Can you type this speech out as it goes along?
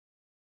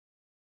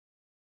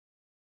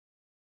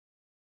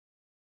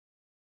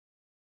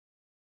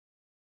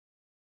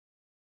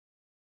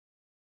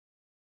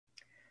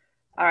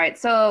All right,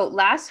 so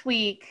last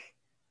week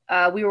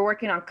we were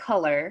working on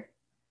color.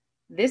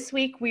 This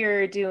week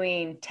we're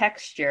doing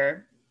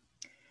texture.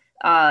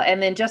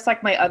 And then just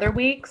like my other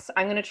weeks,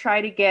 I'm going to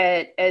try to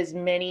get as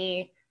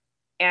many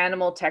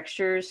animal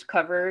textures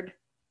covered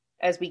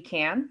as we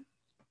can.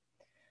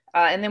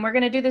 And then we're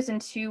going to do this in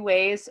two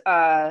ways.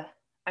 I'm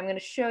going to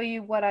show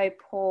you what I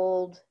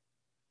pulled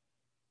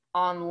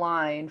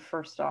online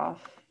first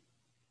off.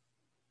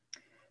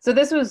 So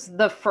this was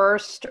the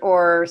first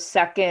or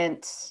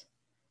second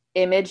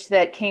image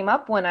that came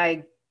up when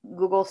I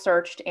Google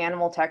searched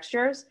animal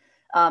textures.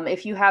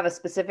 If you have a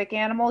specific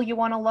animal you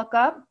want to look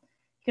up,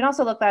 you can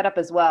also look that up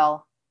as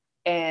well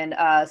and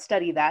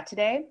study that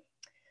today.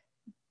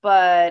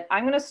 But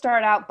I'm going to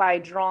start out by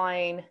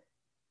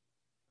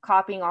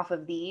copying off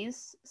of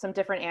these, some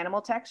different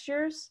animal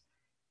textures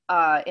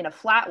in a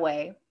flat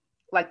way,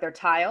 like they're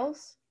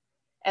tiles.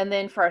 And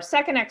then for our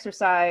second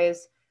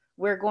exercise,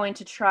 we're going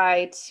to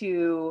try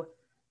to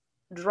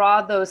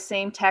draw those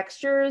same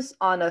textures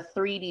on a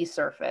 3D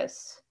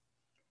surface.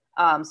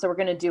 So we're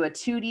going to do a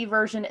 2D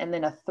version and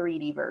then a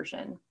 3D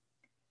version.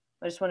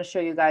 I just want to show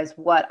you guys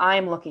what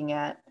I'm looking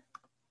at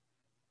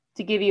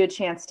to give you a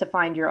chance to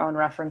find your own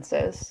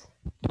references.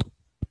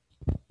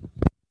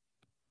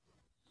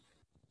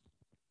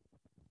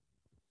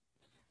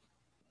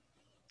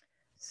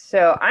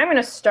 So I'm going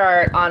to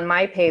start on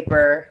my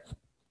paper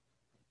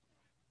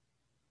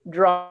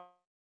drawing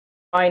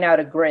out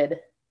a grid,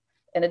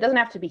 and it doesn't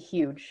have to be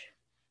huge.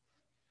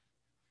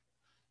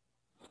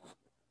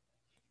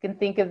 You can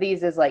think of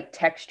these as like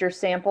texture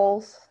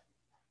samples.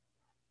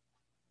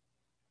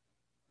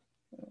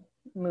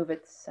 Move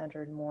it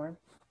centered more.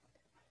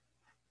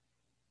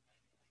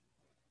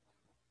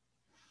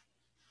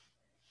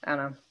 I don't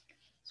know.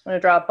 Just want to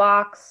draw a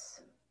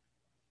box.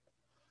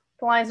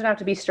 The lines don't have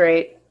to be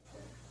straight.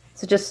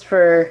 So just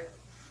for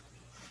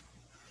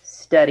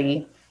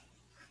study,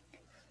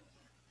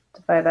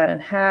 divide that in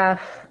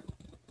half.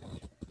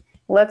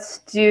 Let's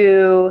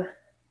do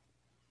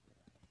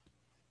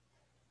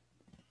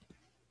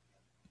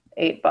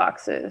 8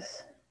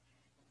 boxes.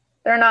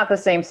 They're not the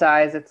same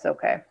size, it's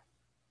okay.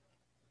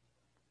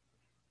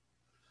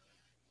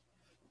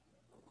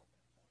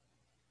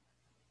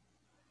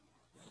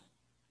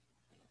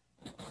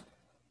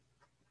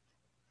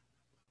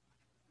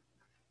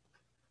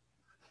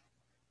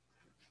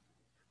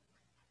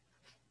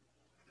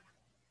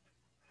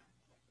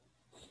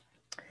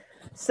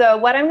 So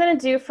what I'm going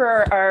to do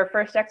for our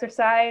first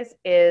exercise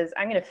is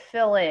I'm going to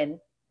fill in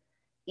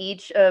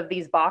each of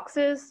these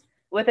boxes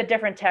with a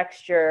different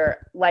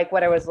texture like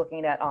what I was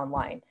looking at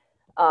online.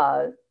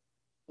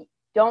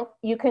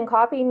 You can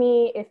copy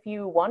me if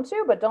you want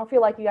to, but don't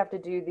feel like you have to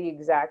do the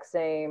exact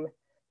same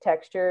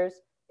textures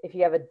if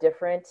you have a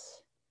different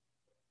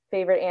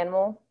favorite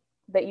animal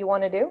that you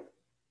want to do.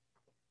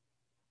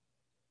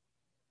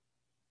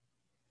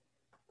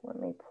 Let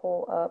me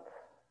pull up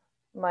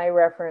my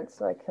reference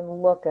so I can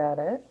look at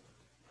it.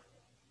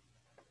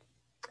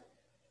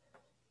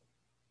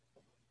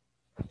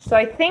 So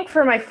I think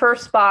for my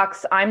first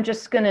box, I'm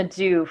just going to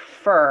do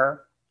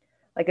fur,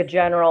 like a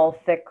general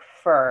thick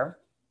fur.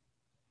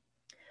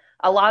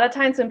 A lot of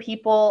times when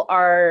people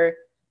are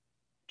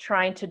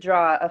trying to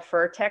draw a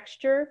fur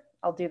texture,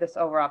 I'll do this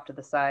over off to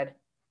the side.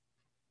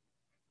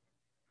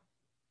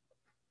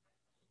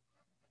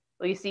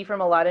 What you see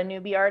from a lot of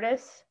newbie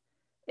artists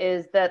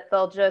is that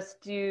they'll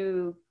just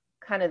do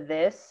kind of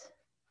this.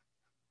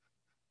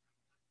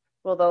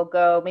 Well, they'll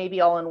go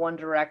maybe all in one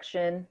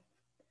direction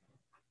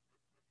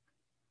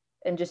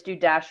and just do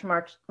dash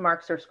marks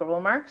or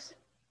scribble marks.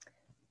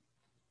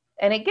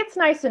 And it gets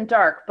nice and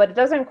dark, but it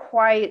doesn't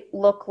quite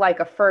look like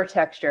a fur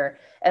texture.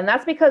 And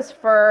that's because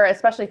fur,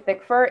 especially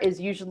thick fur,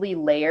 is usually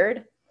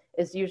layered.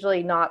 It's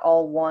usually not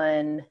all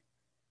one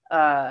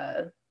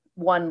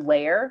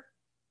layer.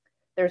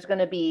 There's going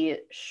to be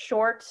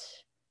short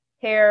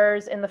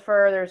hairs in the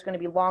fur. There's going to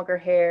be longer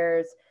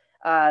hairs.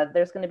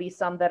 There's going to be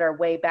some that are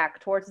way back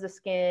towards the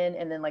skin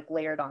and then like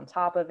layered on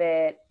top of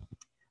it.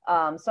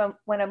 So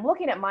when I'm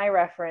looking at my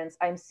reference,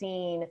 I'm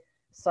seeing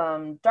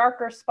some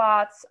darker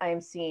spots.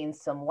 I'm seeing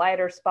some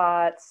lighter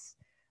spots,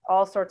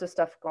 all sorts of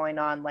stuff going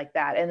on like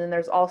that. And then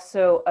there's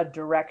also a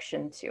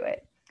direction to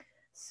it.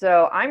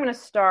 So I'm going to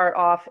start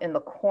off in the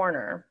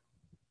corner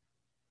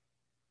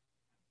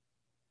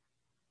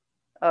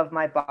of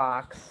my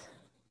box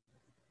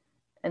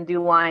and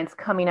do lines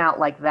coming out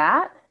like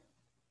that.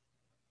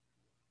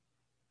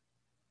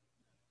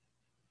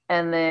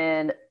 And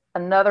then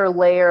another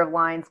layer of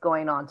lines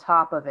going on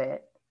top of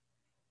it.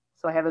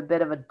 So I have a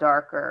bit of a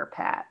darker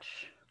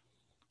patch.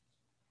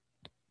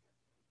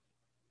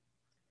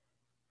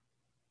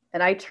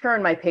 And I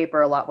turn my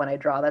paper a lot when I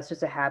draw. That's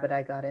just a habit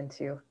I got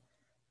into.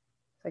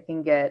 So I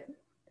can get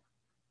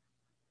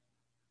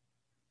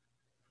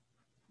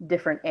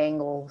different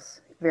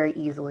angles very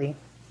easily.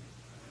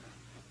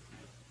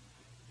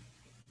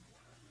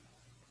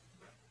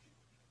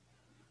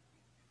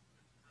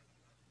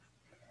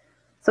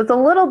 So it's a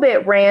little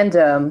bit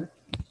random.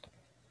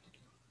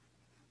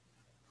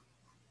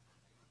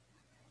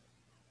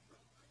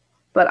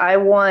 but I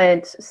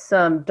want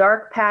some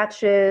dark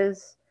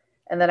patches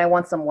and then I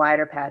want some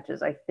lighter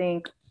patches. I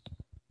think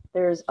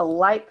there's a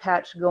light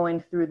patch going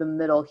through the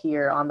middle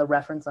here on the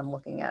reference I'm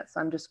looking at.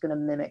 So I'm just going to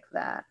mimic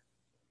that.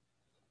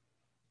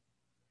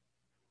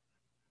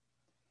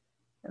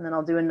 And then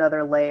I'll do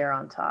another layer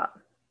on top.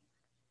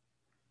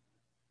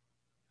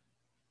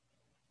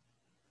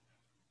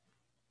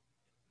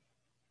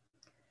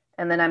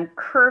 And then I'm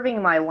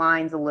curving my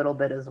lines a little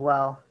bit as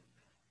well.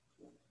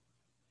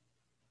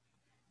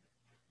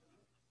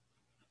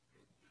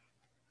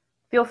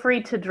 Feel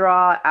free to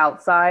draw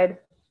outside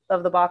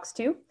of the box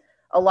too.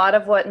 A lot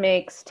of what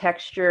makes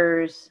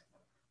textures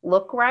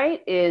look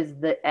right is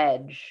the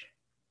edge.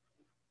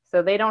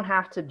 So they don't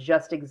have to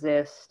just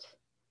exist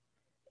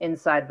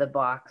inside the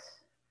box.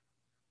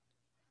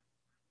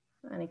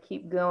 I'm going to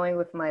keep going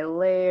with my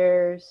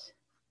layers.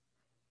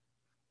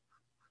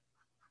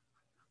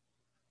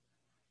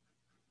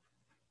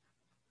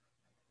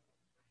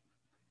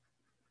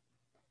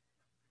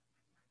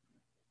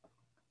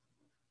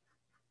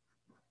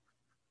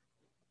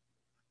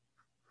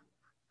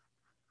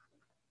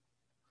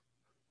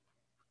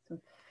 So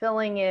I'm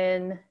filling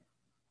in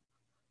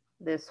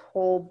this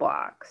whole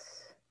box.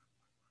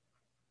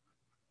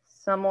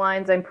 Some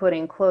lines I'm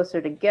putting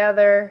closer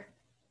together.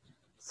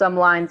 Some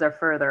lines are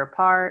further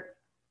apart.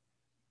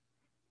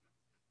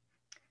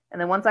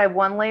 And then once I have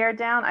one layer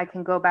down, I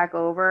can go back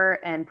over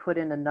and put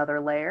in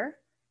another layer.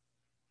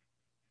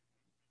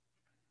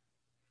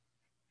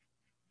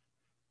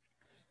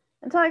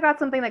 Until I got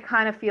something that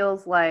kind of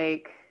feels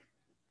like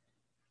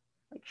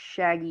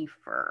shaggy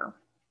fur.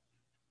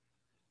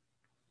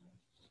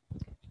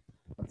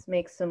 Let's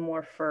make some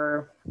more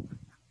fur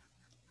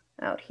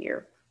out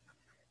here.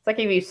 It's like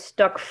if you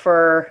stuck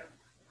fur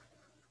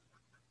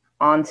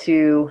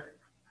onto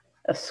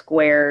a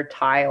square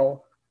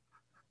tile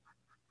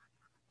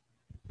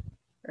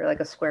or like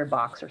a square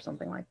box or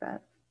something like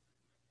that.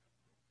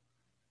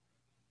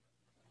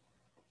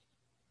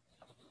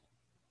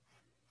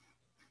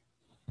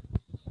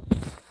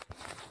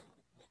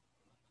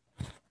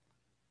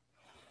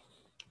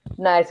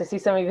 Nice. I see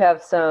some of you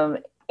have some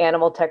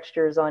animal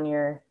textures on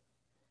your.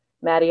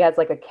 Maddie has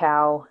like a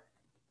cow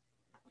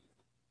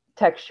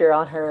texture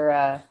on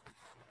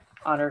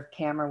her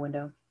camera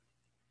window.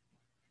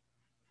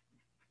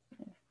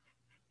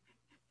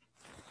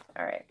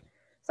 All right.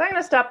 So I'm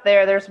going to stop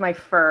there. There's my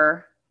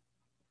fur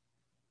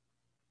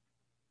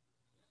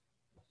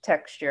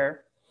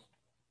texture.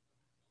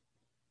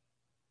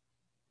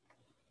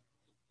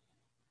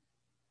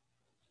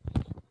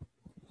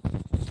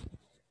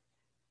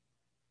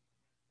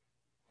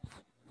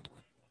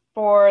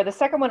 For the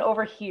second one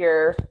over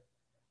here,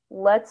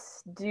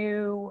 let's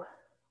do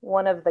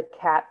one of the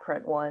cat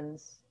print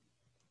ones.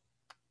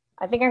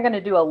 I think I'm going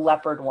to do a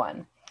leopard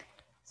one.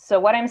 So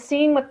what I'm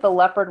seeing with the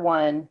leopard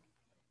one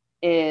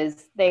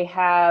is they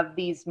have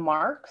these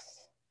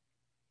marks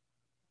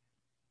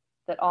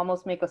that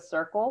almost make a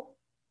circle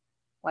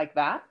like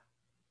that.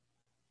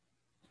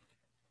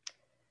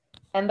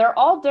 And they're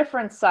all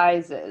different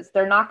sizes.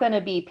 They're not going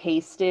to be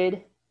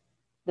pasted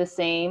the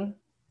same.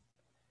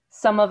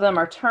 Some of them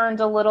are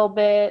turned a little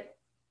bit.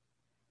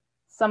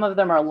 Some of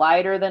them are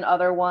lighter than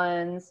other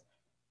ones.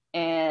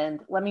 And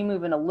let me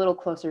move in a little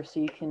closer so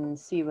you can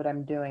see what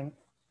I'm doing.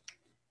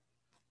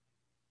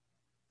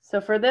 So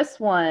for this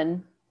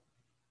one,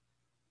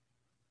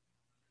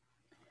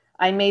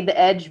 I made the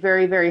edge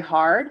very, very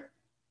hard.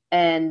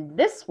 And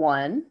this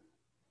one,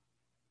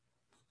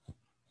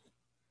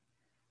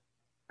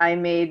 I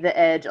made the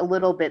edge a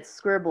little bit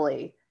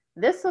scribbly.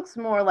 This looks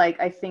more like,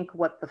 I think,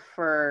 what the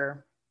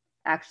fur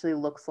actually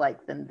looks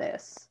like than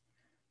this.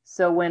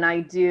 So when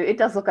I do, it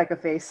does look like a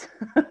face.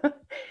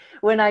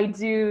 When I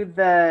do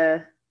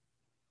the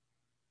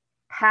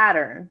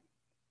pattern,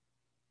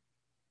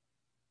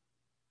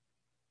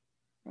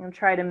 I'm going to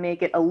try to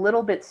make it a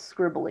little bit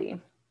scribbly.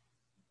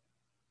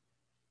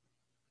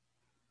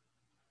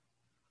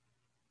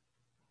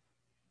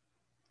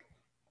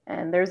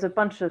 And there's a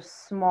bunch of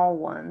small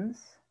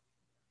ones.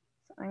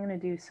 So I'm going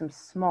to do some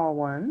small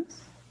ones.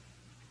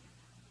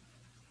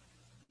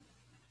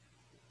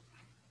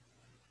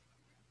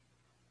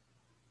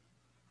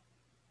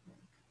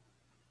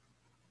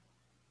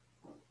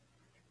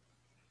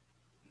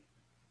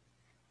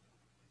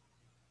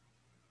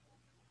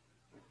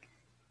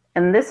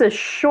 And this is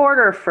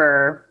shorter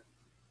fur.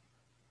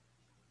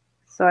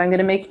 So I'm going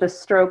to make the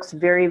strokes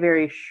very,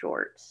 very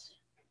short.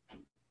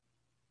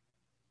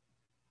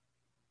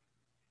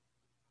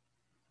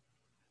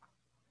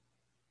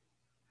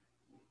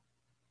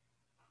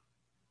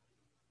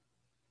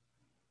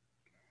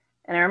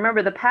 And I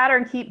remember the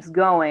pattern keeps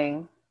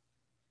going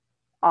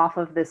off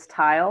of this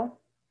tile.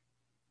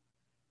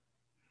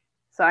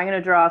 So I'm going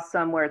to draw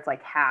some where it's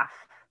like half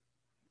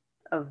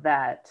of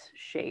that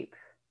shape.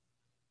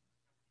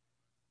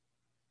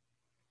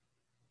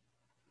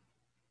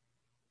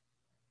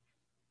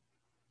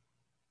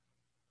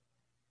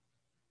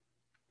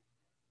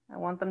 I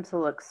want them to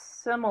look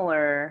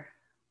similar,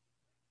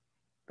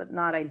 but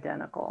not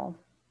identical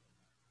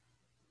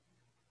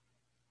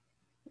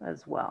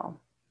as well.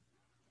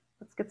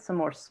 Let's get some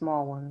more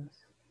small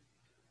ones.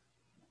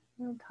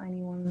 Little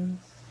tiny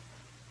ones.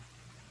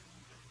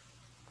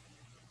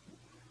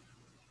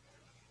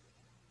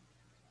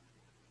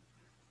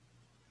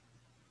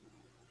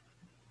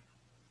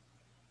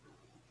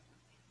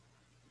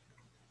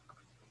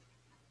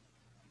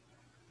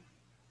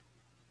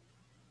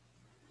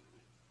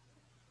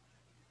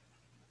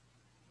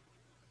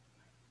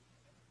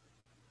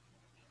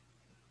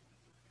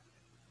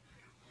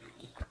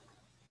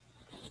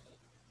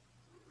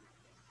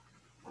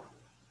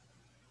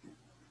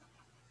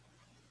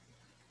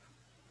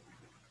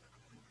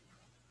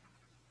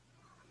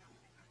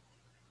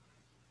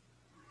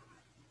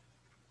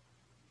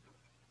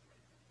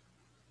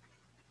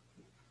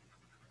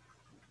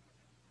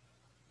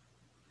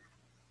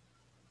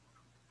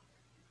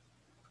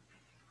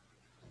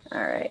 All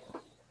right.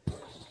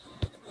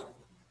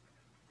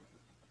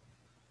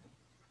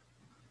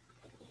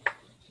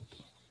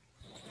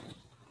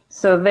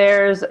 So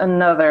there's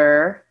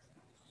another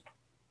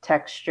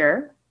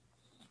texture.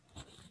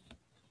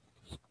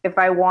 If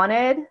I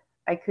wanted,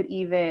 I could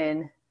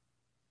even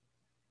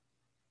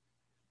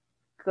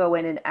go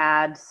in and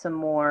add some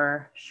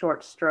more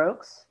short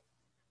strokes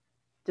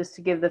just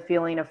to give the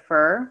feeling of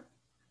fur,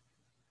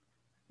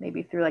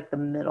 maybe through like the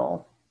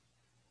middle,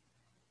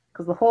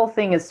 because the whole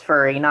thing is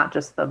furry, not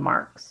just the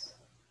marks.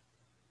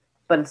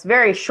 But it's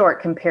very short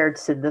compared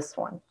to this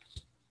one.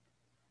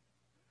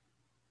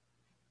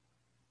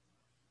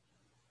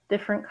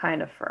 Different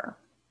kind of fur.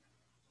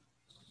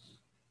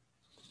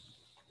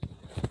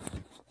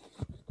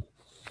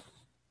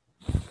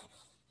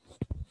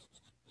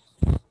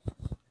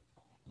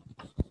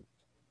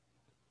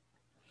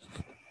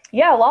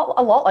 Yeah, a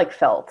lot like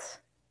felt.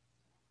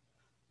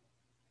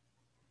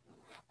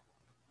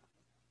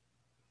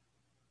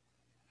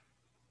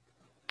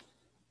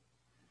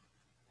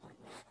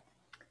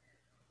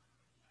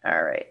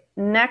 All right,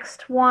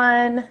 next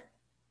one.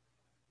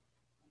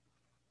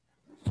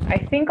 I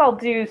think I'll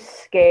do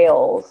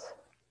scales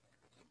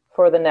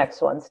for the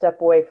next one,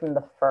 step away from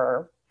the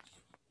fur.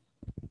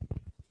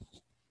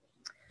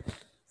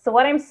 So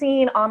what I'm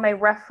seeing on my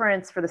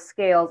reference for the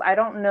scales, I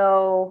don't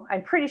know,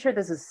 I'm pretty sure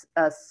this is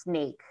a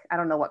snake. I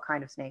don't know what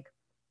kind of snake.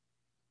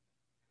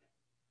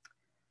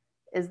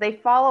 Is they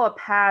follow a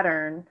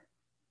pattern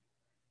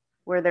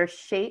where they're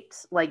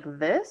shaped like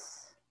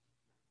this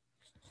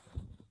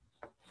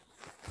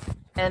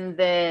and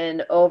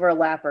then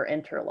overlap or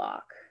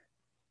interlock.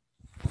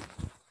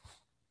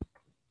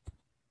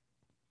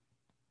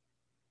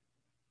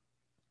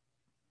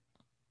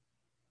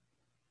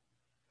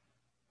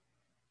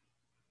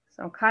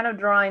 So I'm kind of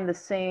drawing the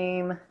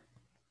same,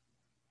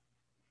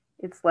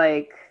 it's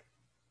like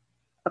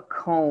a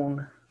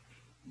cone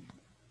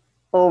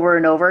over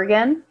and over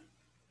again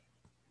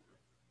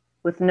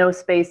with no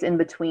space in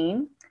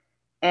between.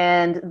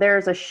 And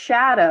there's a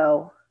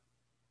shadow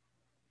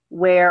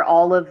where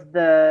all of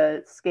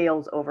the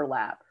scales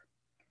overlap.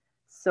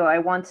 So I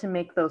want to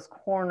make those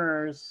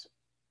corners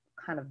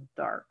kind of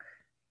dark.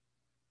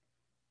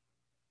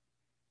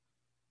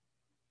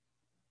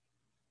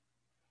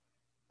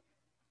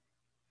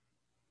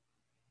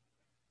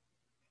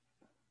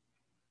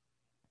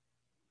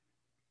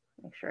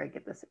 Make sure I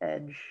get this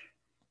edge.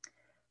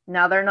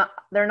 Now they're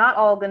not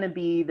all going to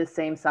be the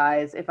same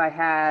size. If I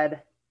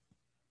had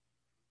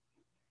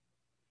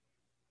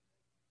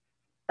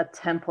a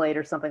template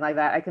or something like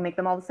that, I can make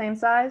them all the same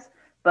size,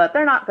 but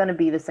they're not going to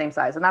be the same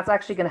size. And that's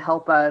actually going to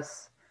help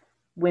us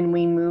when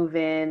we move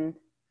in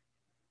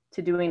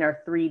to doing our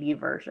 3D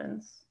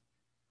versions.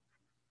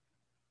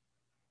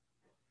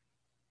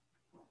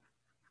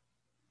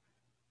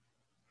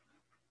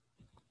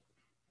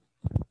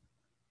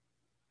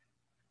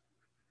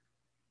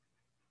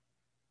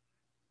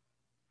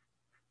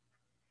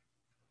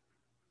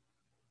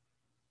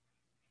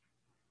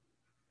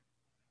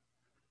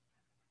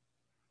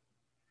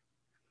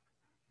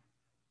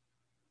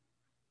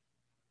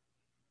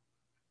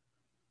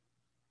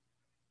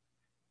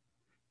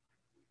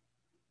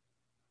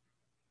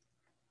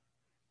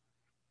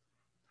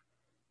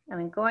 And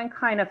I'm going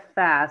kind of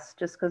fast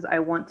just because I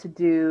want to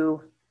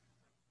do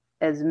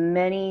as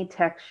many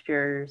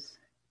textures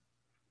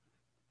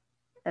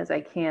as I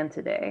can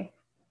today.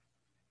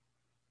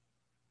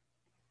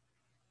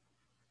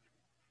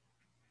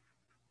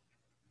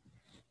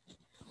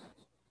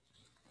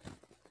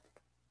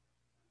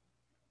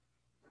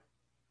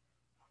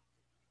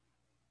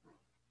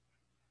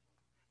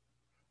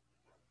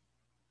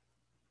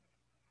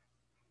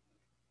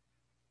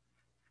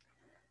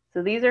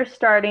 So these are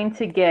starting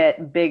to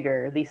get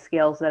bigger, these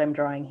scales that I'm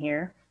drawing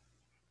here.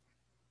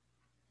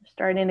 They're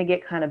starting to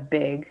get kind of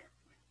big,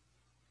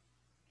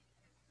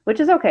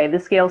 which is okay. The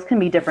scales can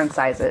be different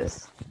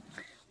sizes.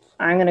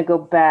 I'm going to go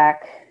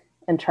back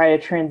and try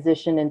to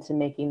transition into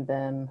making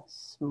them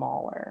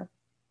smaller.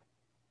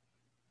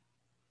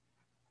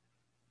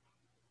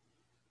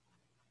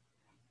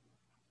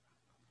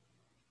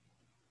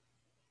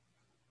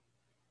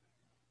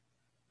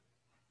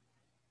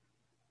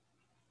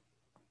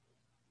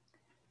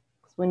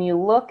 When you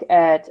look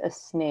at a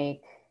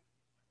snake,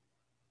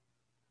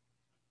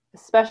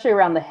 especially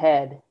around the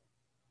head.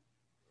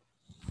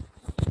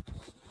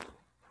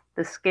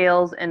 The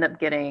scales end up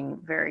getting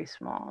very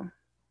small.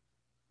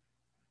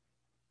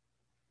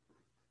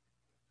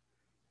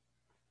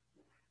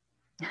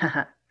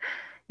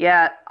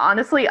 Yeah,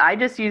 honestly, I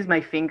just use my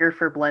finger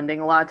for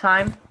blending a lot of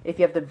time. If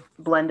you have to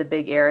blend a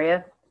big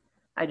area,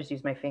 I just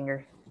use my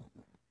finger.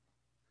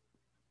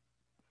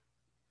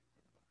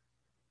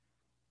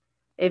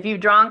 If you've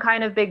drawn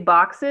kind of big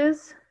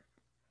boxes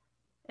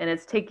and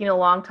it's taking a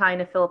long time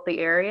to fill up the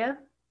area,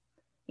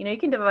 you know, you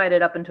can divide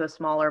it up into a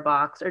smaller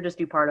box or just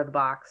do part of the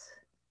box.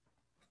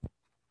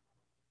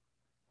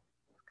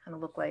 Kind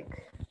of look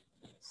like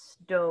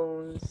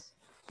stones.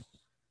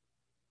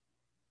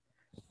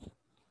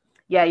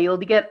 Yeah, you'll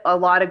get a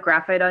lot of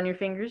graphite on your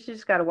fingers. You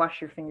just got to wash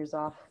your fingers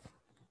off.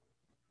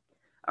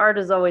 Art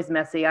is always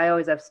messy. I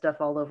always have stuff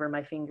all over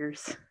my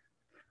fingers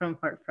from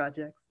art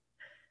projects.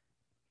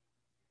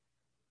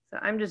 So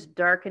I'm just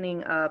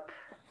darkening up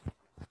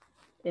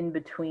in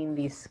between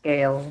these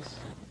scales.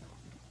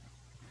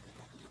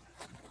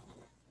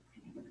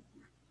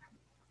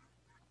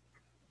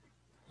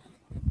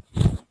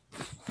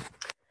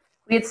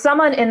 We had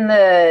someone in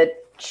the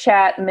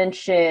chat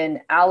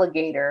mention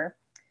alligator.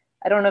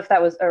 I don't know if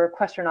that was a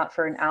request or not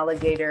for an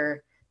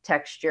alligator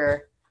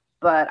texture,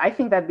 but I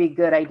think that'd be a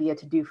good idea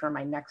to do for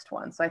my next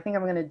one. So I think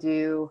I'm going to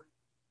do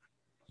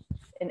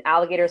an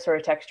alligator sort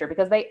of texture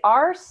because they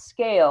are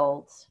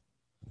scaled,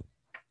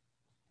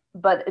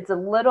 but it's a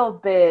little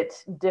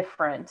bit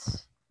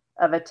different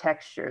of a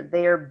texture.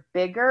 They are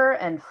bigger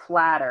and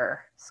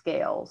flatter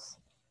scales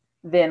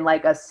than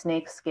like a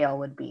snake scale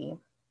would be.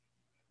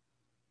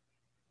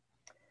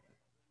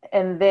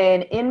 And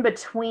then in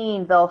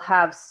between, they'll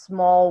have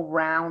small,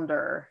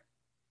 rounder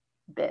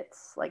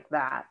bits like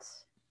that.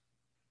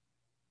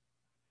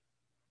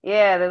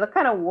 Yeah, they look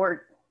kind of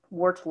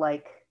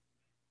wart-like.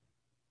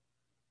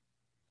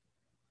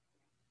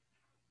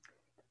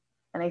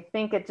 And I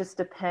think it just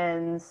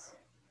depends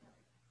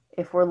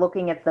if we're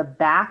looking at the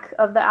back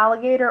of the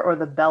alligator or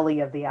the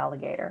belly of the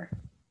alligator.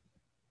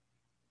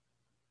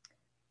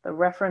 The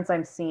reference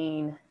I'm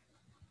seeing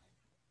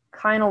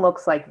kind of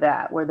looks like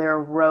that, where there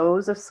are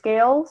rows of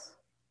scales,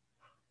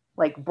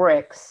 like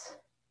bricks,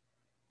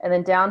 and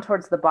then down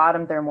towards the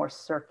bottom, they're more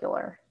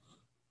circular.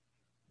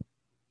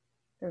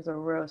 There's a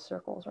row of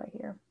circles right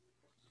here.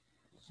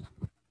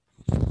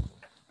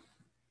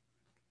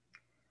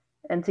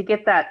 And to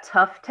get that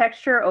tough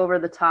texture over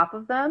the top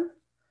of them,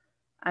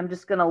 I'm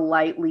just going to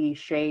lightly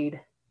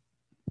shade.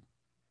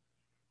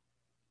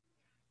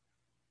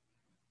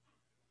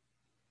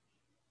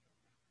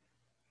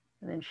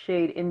 And then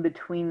shade in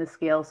between the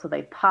scales so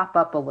they pop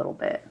up a little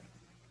bit.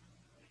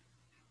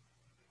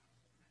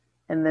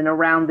 And then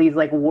around these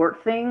like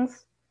wart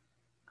things,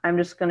 I'm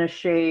just going to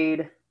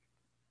shade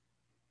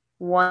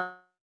one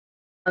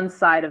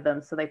side of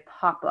them so they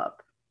pop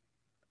up.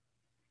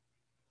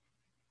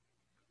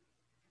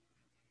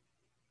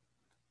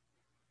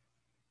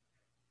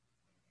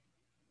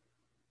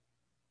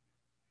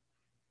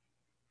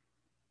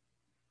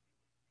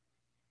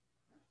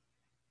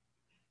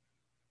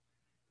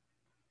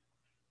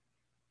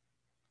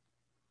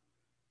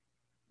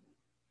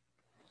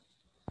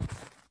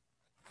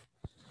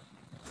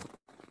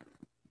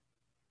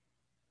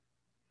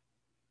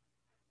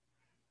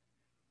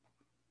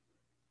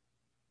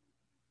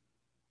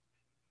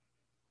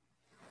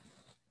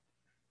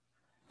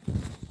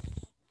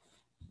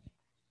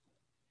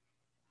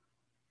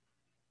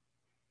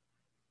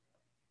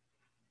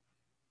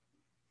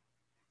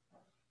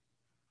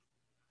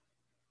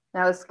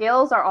 Now the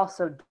scales are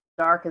also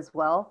dark as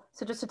well.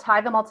 So just to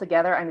tie them all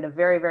together, I'm going to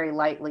very, very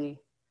lightly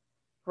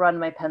run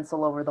my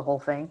pencil over the whole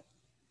thing.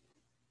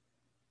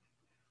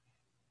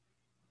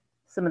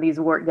 Some of these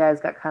wart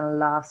guys got kind of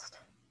lost.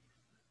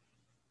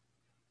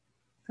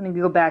 I'm going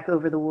to go back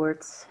over the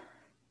warts.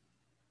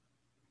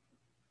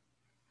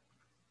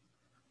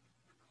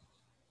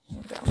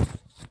 There we go.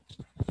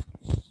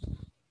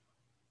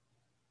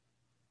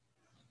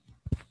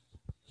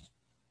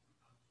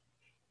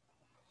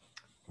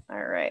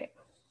 All right.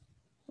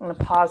 I'm going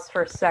to pause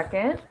for a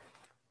second.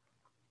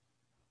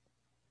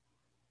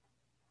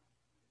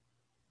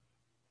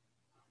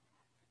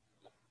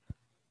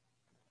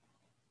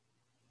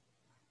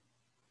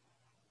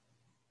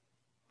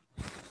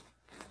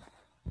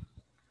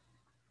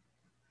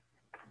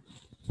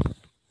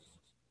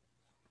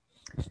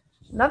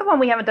 Another one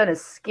we haven't done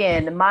is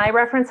skin. My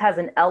reference has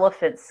an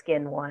elephant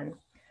skin one.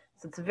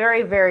 So it's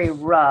very, very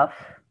rough.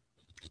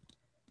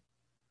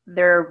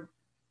 They're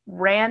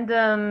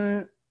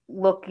random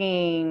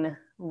looking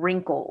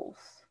wrinkles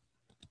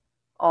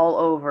all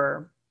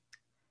over,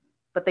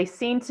 but they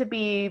seem to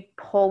be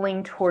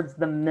pulling towards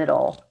the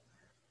middle.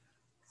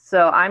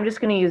 So I'm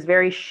just going to use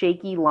very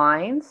shaky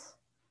lines.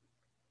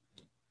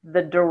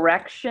 The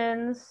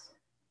directions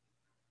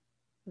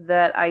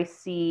that I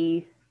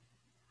see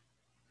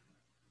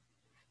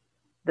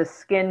the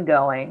skin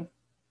going.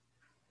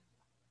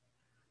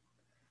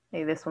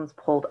 Maybe this one's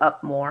pulled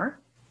up more.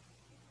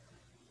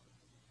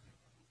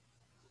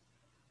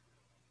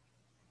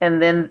 And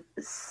then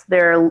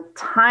there are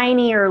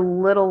tinier,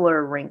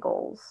 littler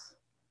wrinkles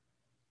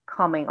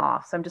coming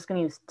off. So I'm just going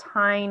to use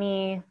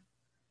tiny,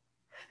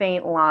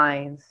 faint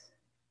lines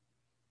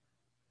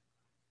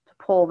to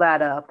pull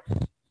that up.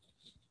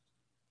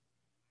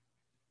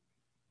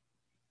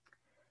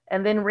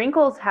 And then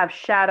wrinkles have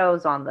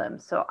shadows on them.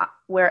 So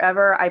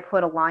wherever I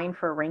put a line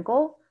for a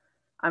wrinkle,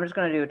 I'm just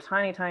going to do a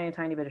tiny, tiny,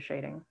 tiny bit of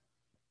shading.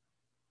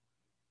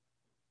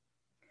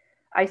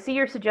 I see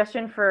your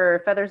suggestion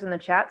for feathers in the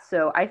chat,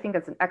 so I think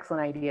that's an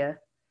excellent idea.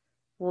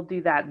 We'll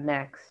do that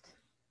next.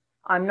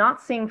 I'm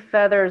not seeing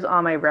feathers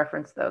on my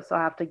reference though, so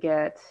I'll have to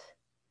get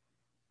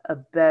a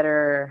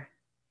better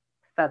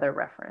feather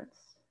reference.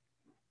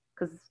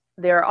 Because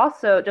there are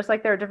also, just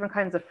like there are different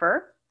kinds of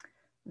fur,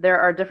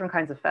 there are different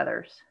kinds of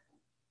feathers.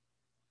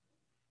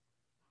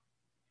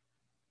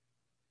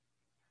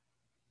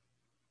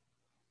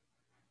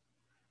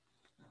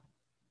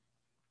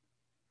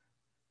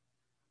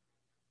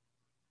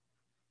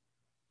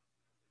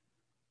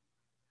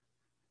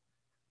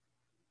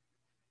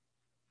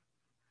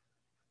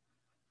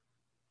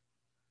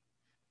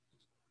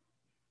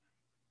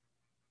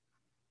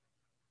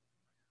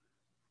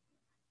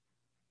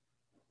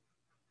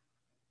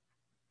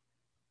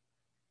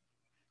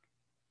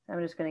 I'm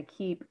just going to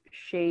keep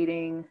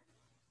shading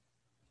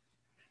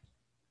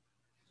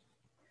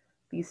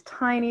these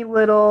tiny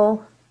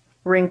little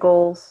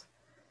wrinkles.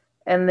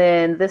 And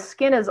then the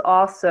skin is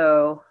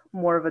also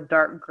more of a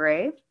dark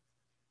gray.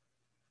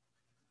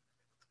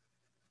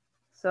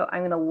 So I'm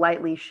going to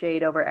lightly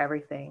shade over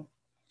everything.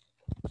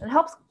 It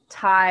helps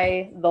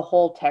tie the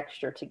whole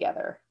texture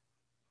together.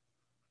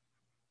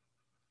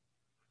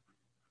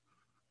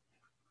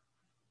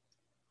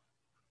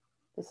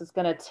 This is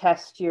going to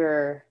test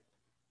your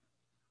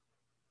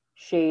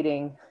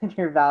shading,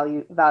 your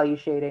value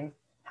shading.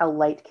 How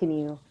light can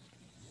you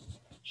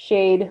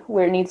shade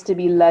where it needs to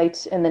be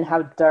light, and then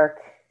how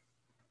dark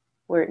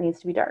where it needs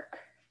to be dark.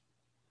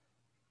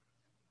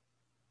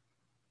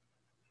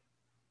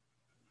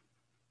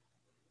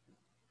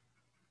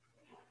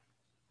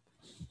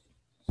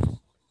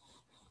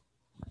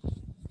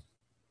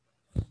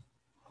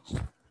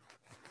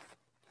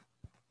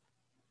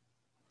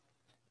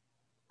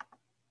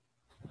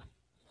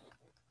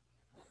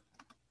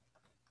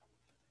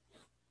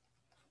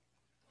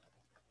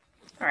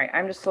 All right,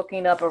 I'm just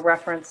looking up a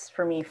reference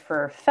for me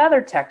for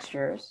feather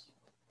textures.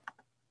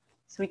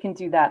 So we can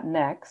do that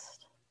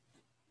next.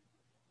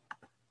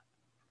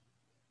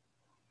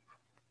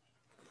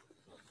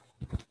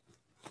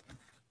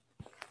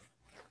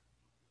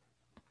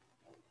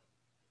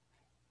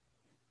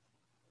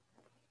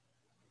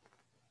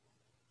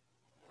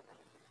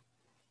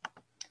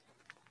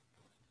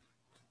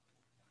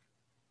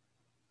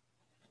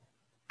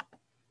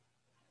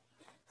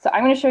 So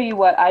I'm going to show you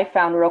what I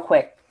found real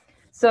quick.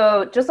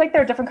 So just like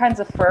there are different kinds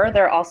of fur,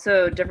 there are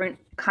also different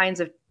kinds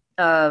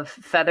of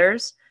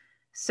feathers.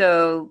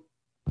 So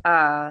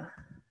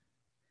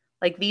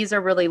like these are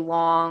really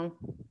long,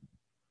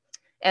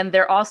 and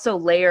they're also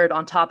layered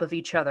on top of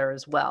each other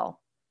as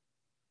well.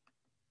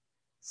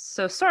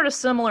 So sort of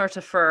similar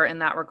to fur in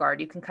that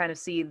regard. You can kind of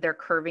see they're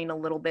curving a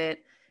little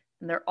bit,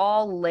 and they're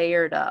all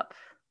layered up.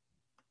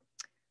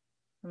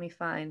 Let me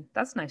find,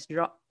 that's nice,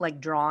 like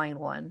drawing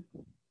one.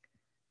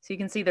 So you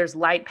can see there's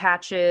light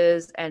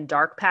patches and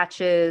dark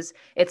patches.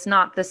 It's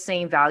not the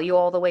same value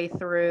all the way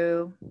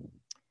through.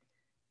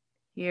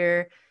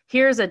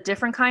 Here's a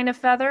different kind of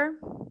feather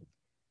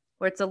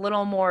where it's a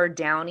little more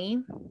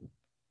downy.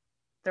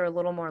 They're a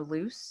little more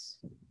loose.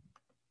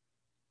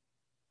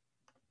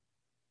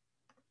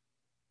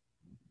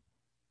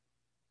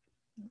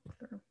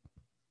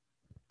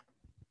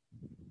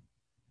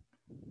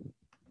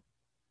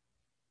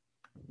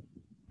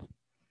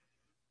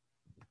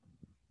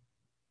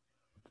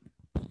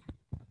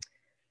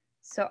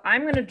 So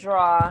I'm going to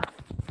draw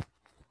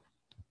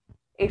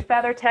a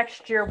feather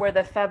texture where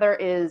the feather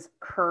is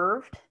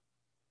curved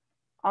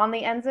on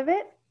the ends of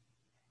it.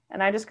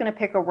 And I'm just going to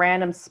pick a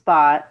random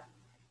spot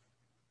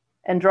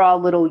and draw a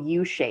little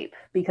U shape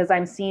because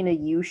I'm seeing a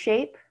U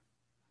shape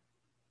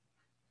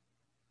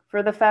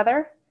for the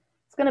feather.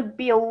 It's going to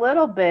be a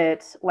little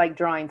bit like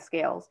drawing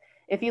scales.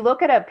 If you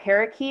look at a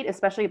parakeet,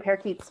 especially a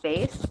parakeet's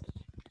face,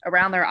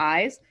 around their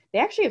eyes, they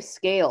actually have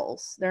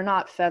scales. They're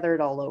not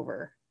feathered all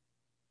over.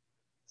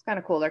 It's kind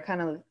of cool. They're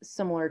kind of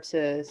similar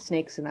to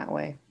snakes in that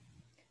way.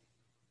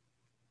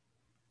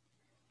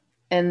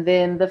 And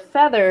then the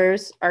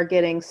feathers are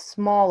getting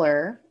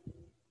smaller.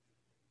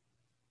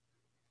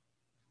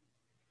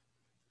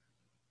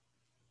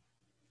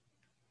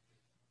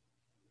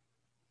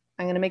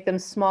 I'm going to make them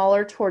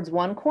smaller towards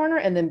one corner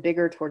and then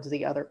bigger towards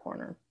the other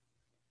corner.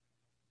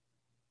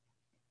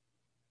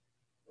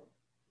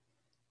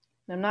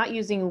 I'm not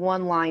using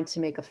one line to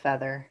make a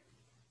feather.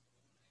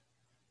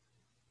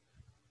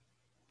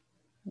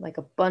 Like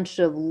a bunch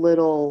of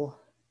little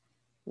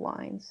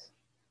lines.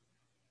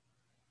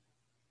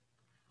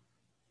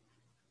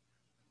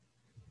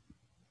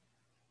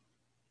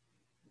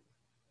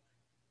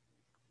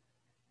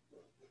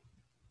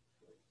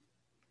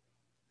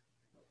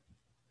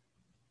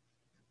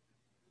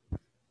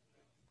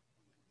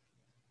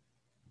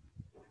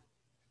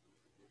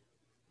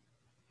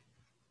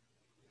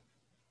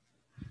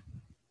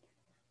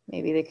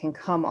 Maybe they can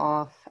come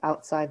off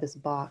outside this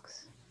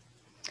box.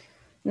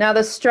 Now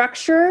the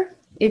structure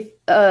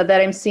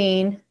that I'm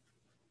seeing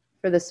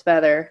for this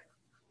feather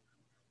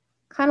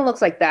kind of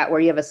looks like that, where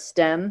you have a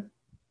stem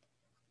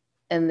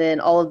and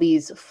then all of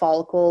these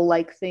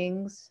follicle-like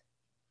things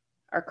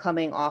are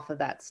coming off of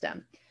that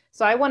stem.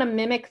 So I want to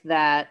mimic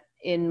that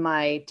in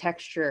my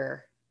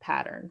texture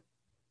pattern.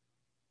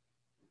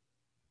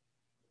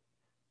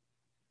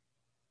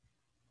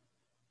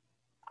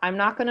 I'm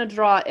not going to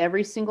draw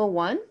every single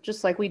one,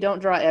 just like we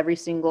don't draw every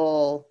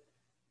single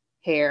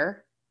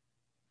hair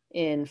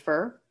in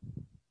fur.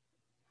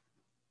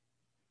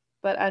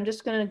 But I'm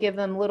just going to give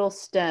them little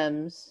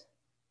stems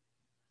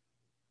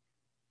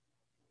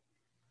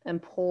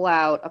and pull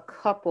out a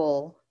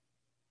couple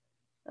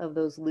of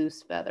those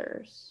loose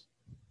feathers.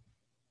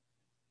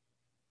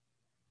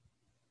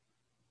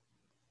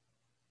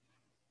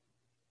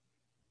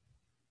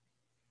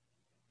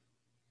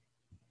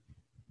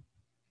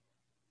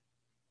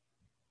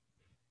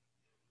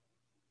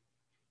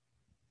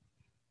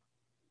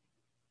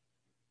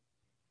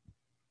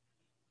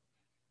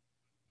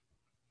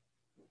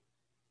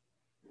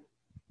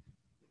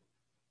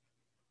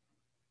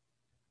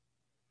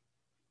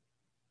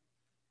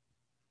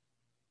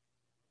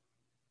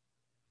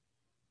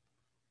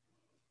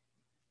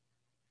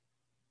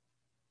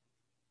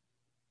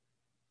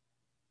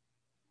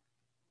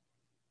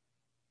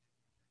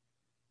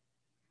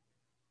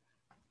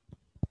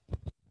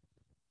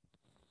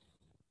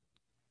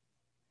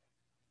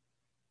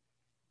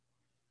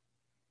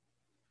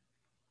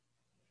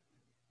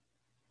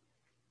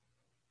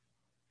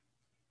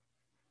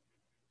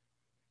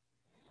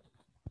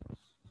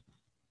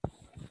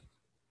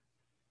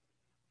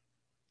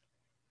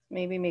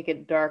 Maybe make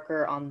it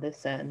darker on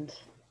this end.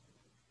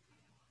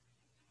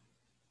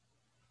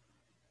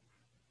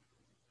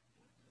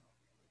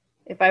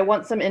 If I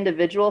want some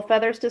individual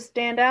feathers to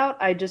stand out,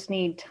 I just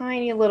need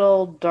tiny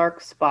little dark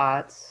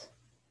spots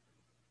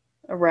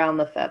around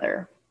the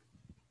feather.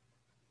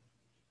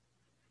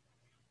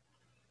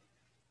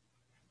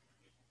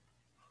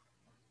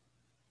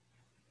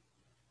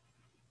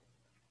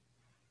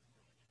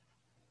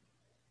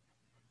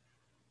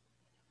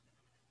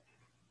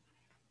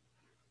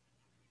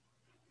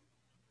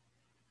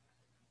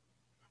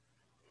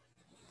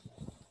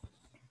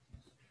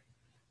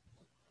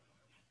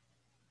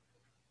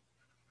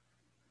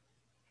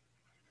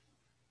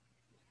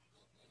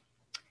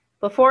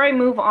 Before I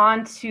move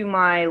on to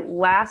my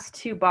last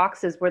two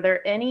boxes, were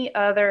there any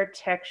other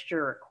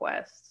texture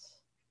requests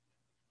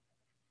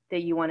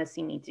that you want to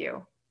see me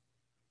do?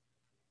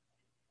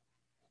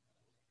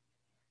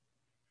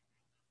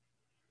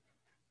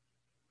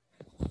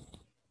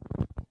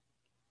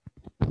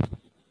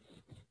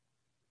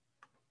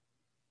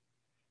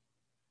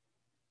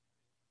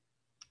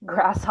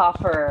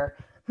 Grasshopper.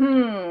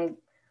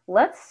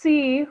 Let's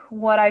see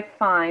what I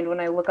find when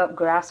I look up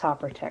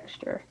grasshopper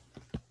texture.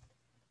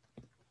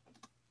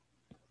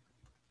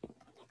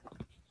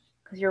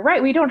 Because you're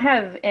right, we don't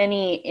have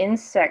any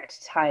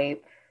insect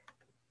type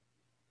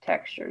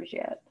textures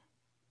yet.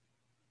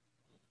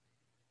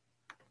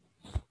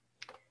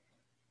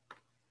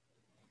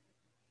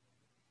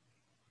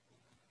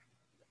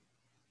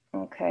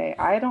 Okay,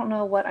 I don't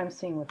know what I'm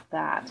seeing with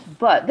that,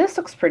 but this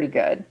looks pretty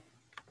good.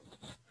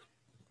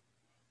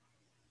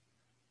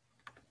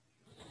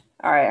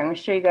 All right, I'm going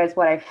to show you guys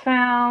what I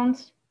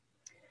found.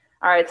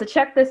 All right, so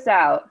check this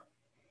out.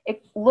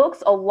 It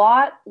looks a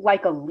lot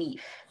like a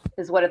leaf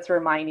is what it's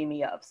reminding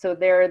me of. So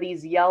there are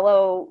these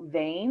yellow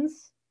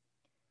veins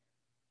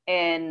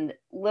and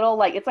little,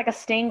 like, it's like a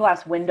stained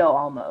glass window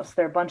almost.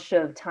 There are a bunch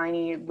of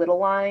tiny little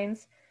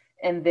lines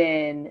and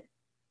then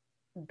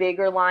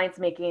bigger lines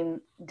making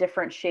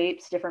different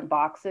shapes, different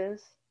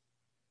boxes.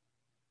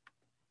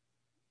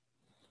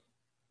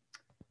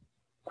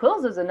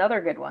 Quills is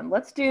another good one.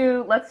 Let's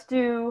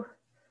do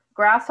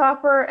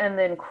grasshopper and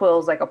then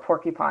quills like a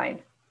porcupine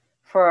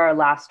for our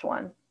last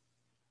one.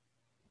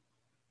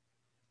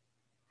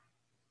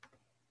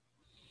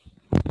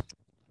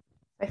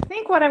 I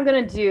think what I'm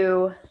going to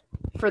do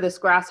for this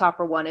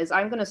grasshopper one is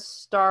I'm going to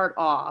start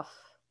off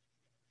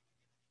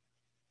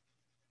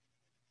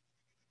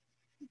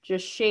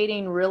just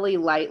shading really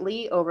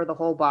lightly over the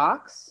whole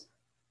box.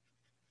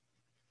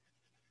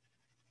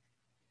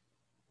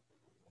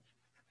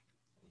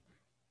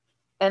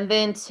 And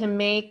then to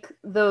make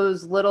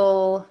those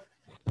little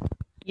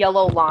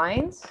yellow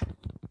lines,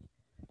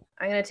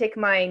 I'm going to take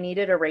my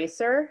kneaded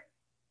eraser,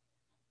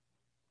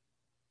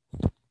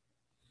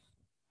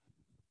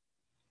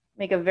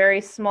 make a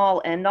very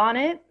small end on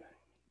it,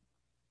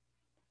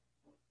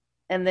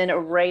 and then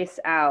erase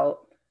out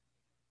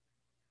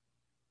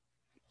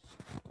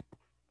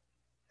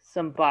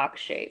some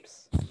box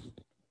shapes.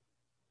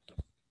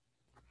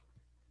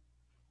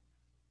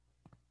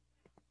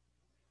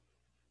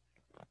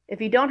 If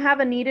you don't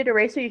have a kneaded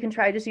eraser, you can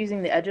try just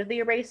using the edge of the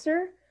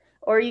eraser,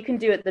 or you can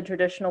do it the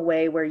traditional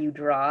way where you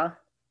draw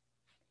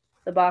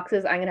the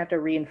boxes. I'm going to have to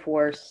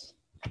reinforce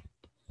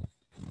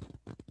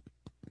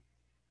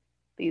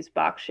these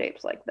box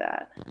shapes like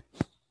that.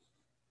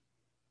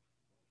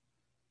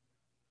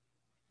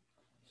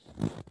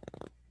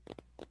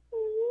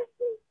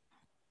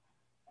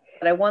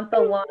 But I want the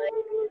line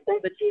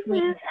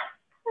between.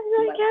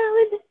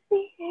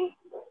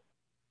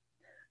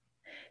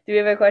 Do we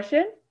have a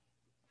question?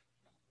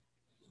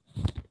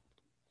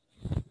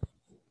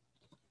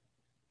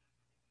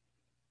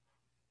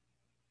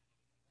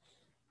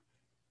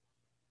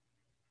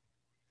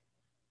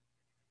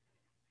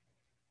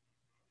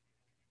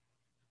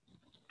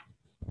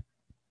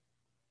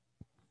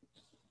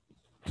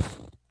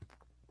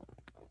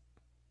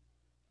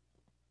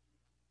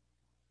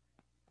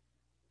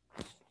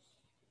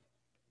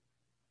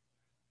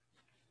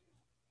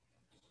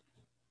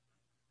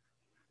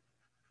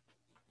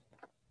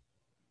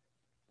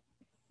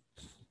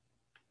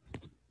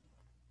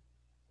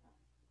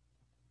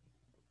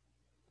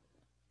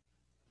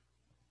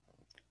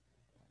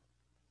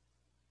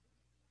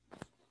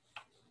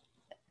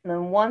 And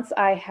then once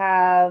I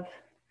have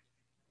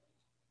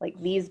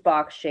like these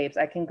box shapes,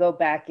 I can go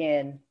back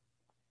in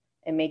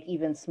and make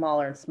even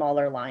smaller and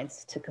smaller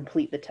lines to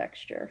complete the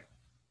texture.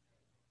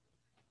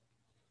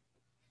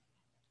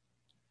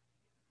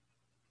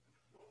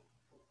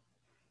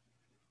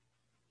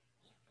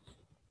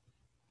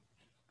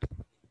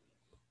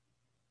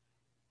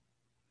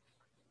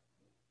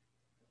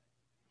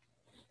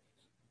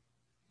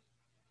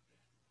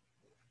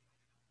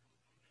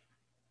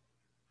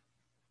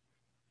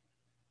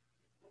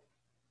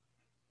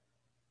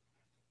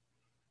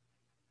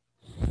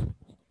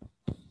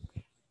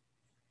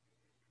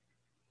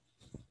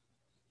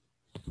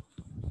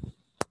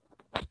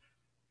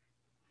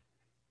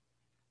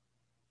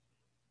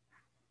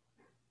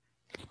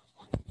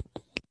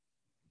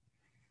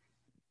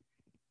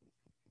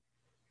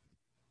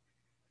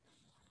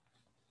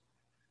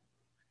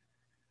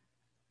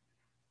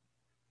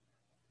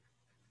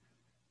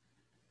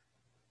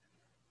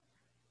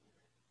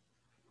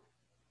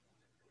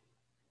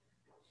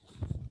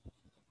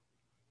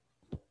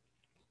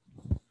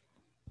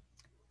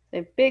 They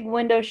have big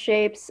window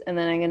shapes, and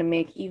then I'm going to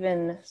make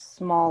even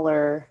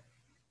smaller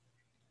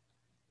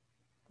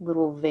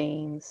little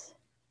veins.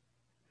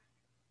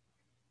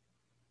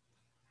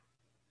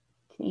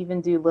 Can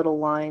even do little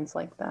lines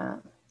like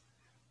that.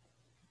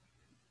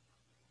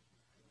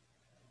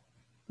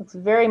 Looks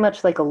very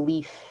much like a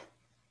leaf.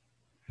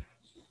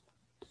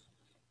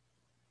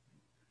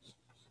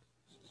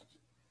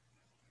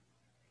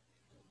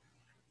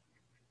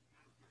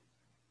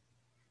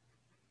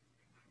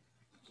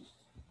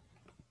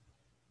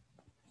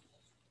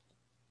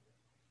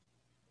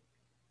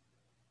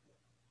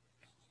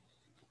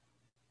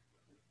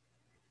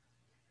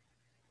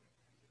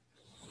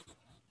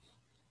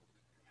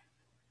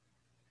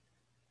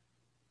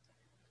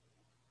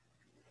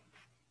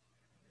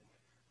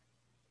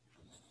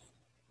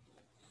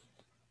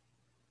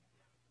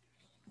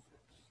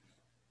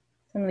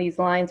 Some of these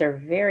lines are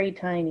very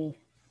tiny.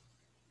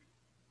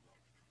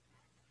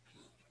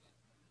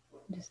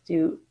 Just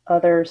do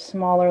other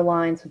smaller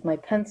lines with my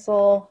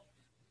pencil.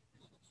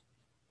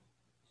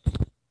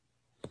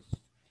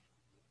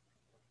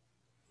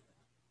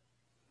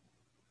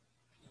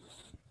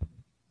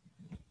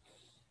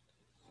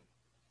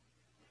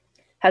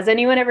 Has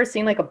anyone ever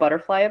seen like a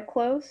butterfly up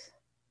close?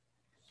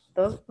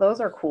 Those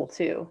are cool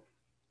too.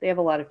 They have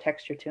a lot of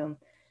texture to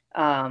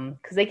them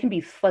because they can be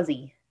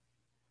fuzzy.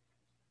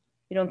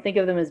 You don't think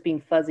of them as being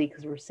fuzzy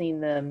because we're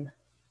seeing them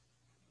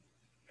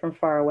from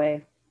far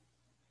away.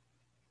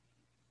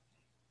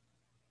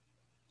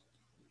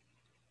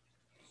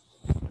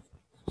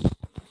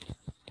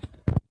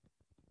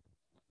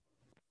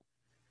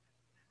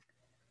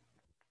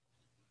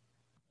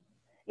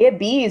 Yeah,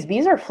 bees.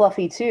 Bees are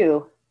fluffy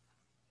too.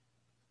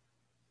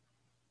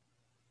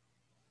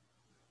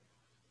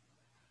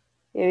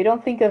 Yeah, we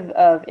don't think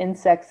of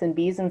insects and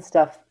bees and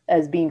stuff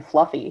as being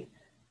fluffy,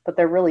 but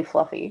they're really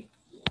fluffy.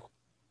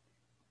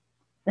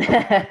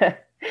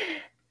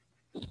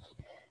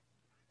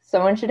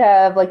 Someone should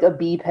have like a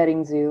bee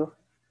petting zoo.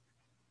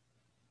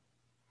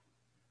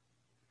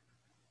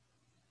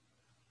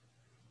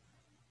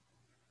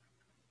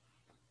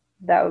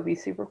 That would be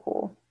super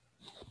cool.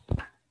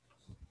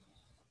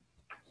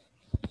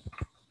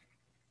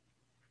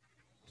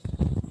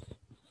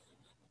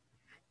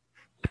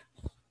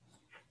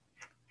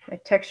 My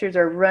textures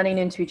are running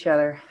into each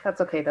other.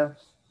 That's okay though.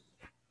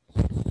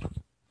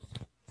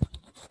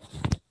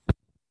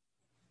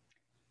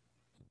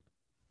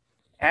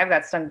 I've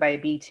got stung by a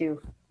bee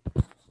too.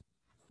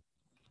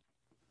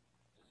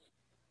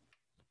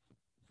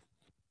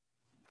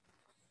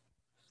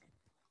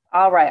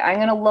 All right, I'm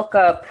gonna look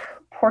up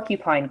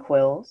porcupine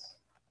quills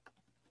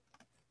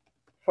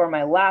for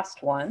my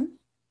last one.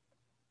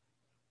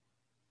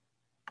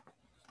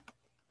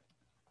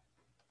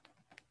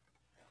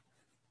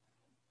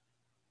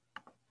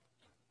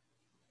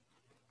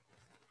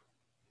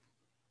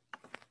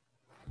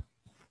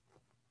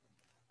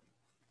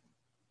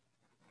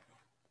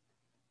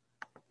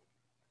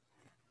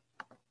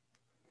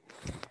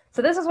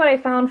 So this is what I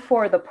found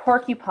for the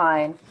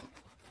porcupine.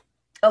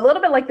 A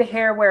little bit like the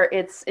hair where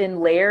it's in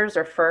layers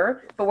or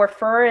fur, but where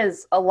fur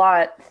is a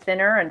lot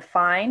thinner and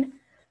fine,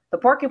 The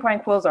porcupine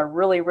quills are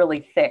really,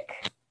 really thick.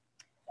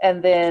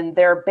 And then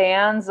there are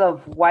bands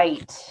of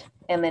white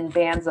and then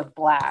bands of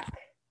black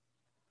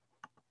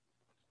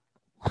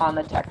on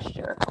the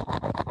texture.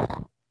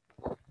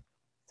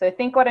 So I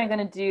think what I'm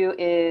going to do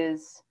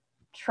is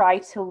try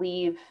to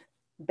leave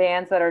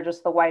bands that are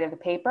just the white of the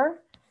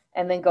paper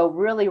and then go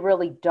really,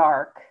 really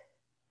dark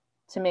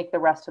to make the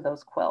rest of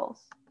those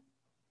quills.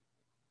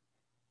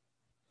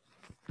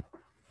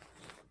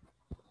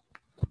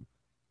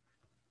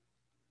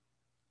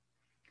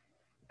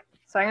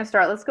 So I'm going to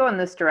start, let's go in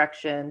this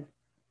direction.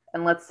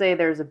 And let's say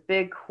there's a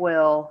big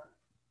quill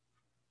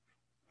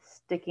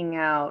sticking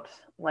out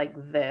like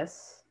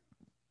this.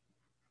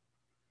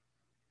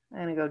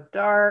 I'm going to go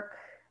dark,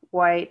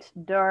 white,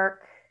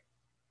 dark,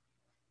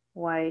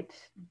 white,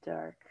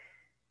 dark,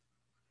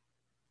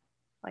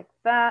 like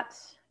that.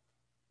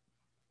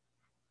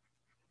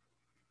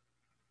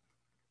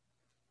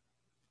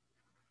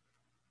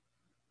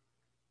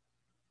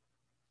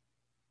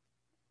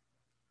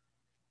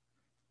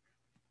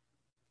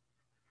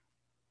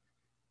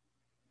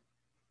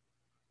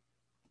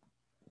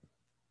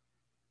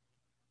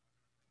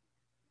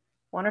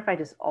 Wonder if I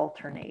just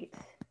alternate.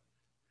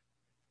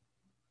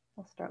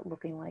 I'll start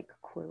looking like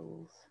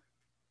quills.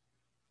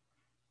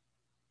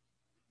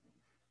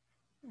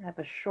 I have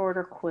a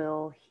shorter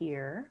quill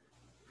here.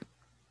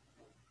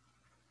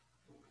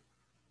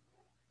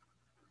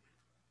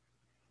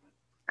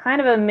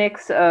 Kind of a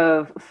mix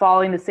of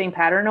following the same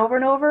pattern over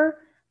and over,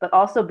 but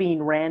also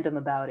being random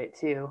about it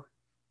too.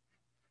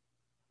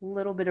 A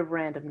little bit of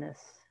randomness.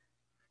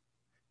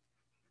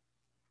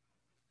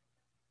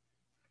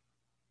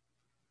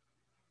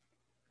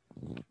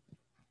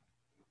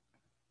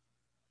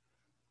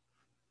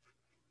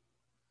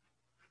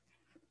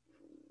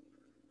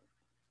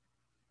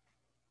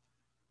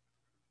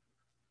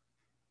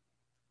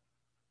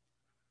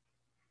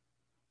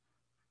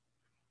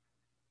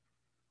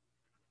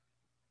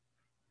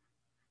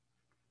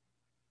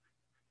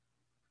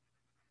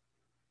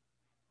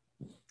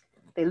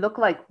 They look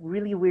like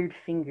really weird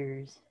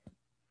fingers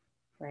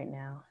right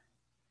now.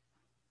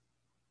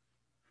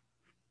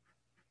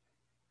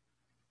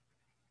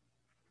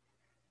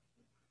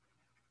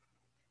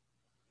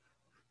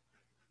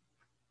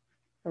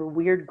 Or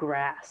weird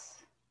grass.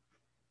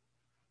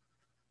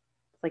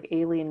 It's like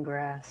alien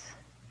grass.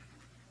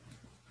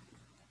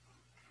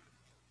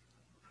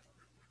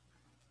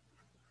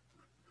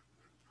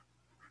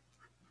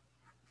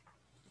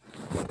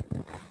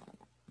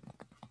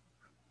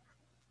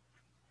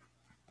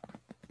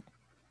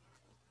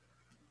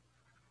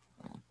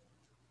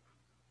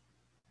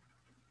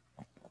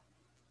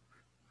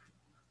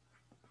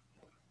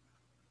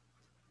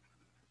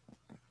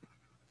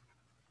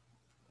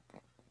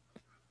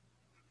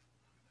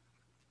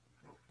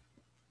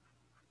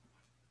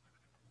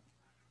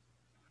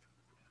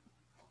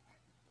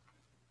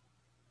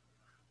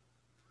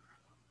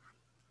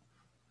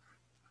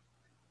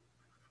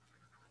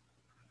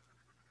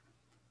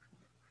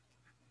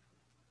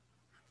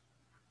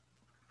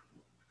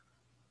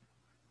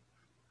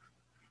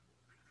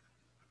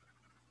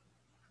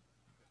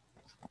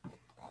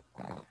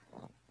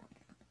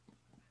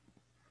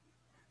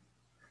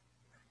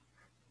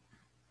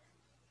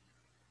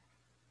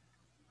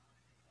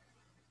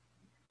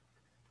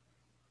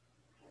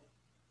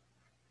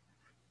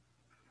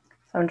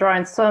 So I'm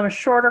drawing some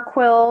shorter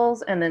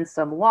quills and then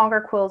some longer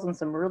quills and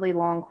some really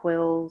long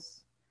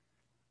quills.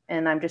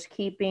 And I'm just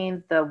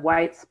keeping the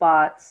white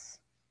spots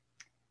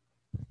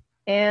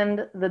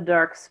and the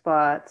dark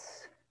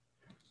spots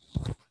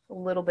a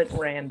little bit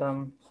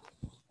random.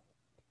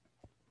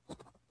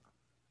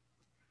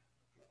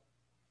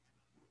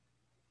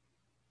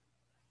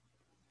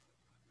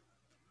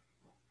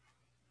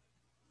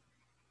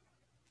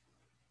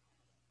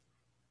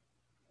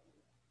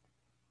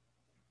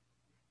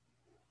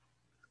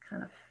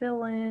 Kind of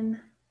fill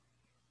in.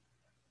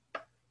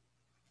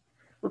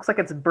 Looks like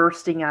it's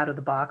bursting out of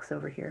the box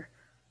over here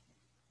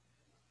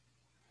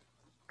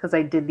because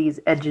I did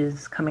these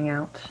edges coming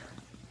out.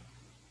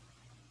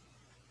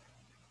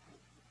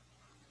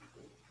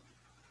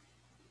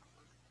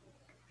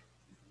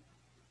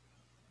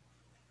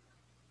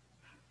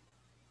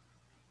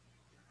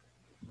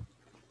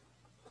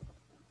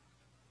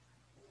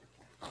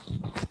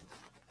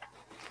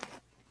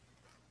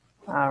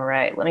 All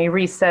right, let me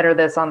recenter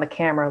this on the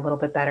camera a little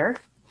bit better.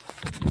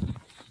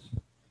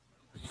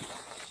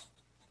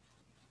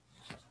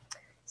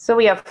 So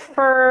we have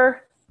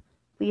fur,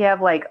 we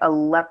have like a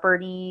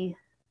leopardy.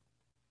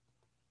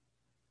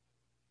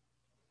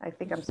 I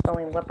think I'm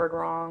spelling leopard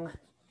wrong.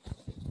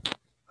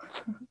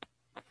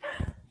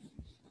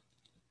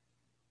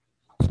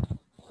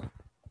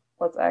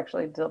 Let's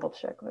actually double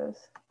check this.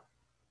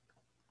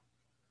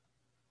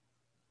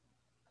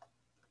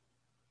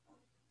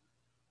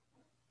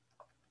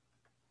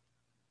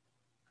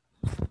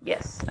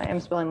 Yes, I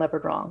am spelling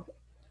leopard wrong.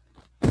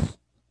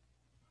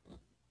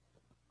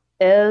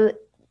 Leopard.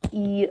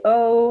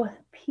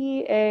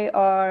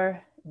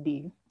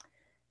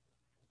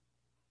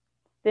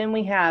 Then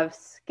we have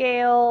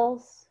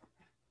scales.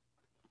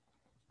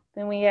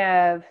 Then we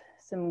have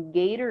some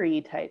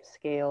gatory type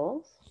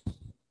scales.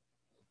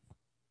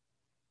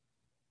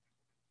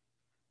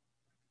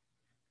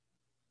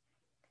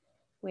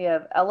 We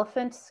have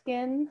elephant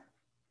skin,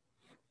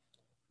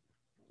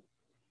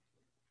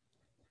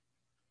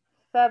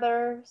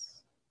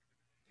 feathers.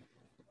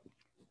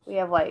 We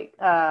have like,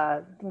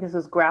 I think this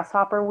is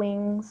grasshopper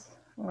wings.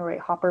 I'm gonna write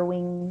hopper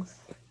wings.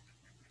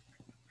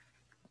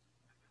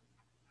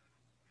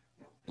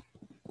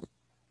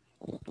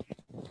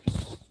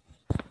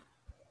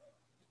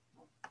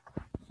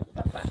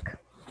 Back.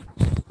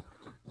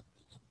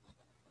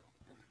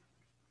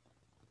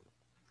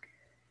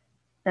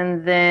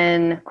 And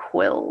then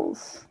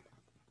quills.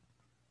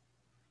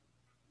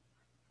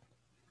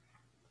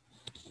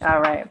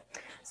 All right.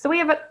 So we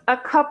have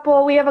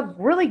we have a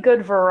really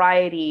good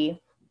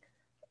variety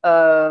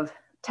of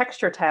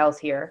texture tiles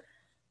here.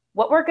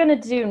 What we're going to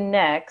do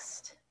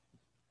next,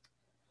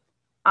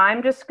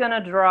 I'm just going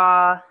to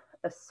draw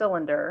a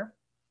cylinder.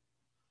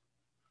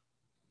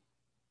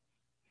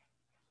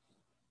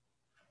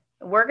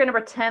 We're going to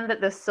pretend that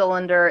this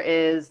cylinder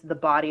is the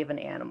body of an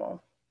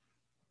animal.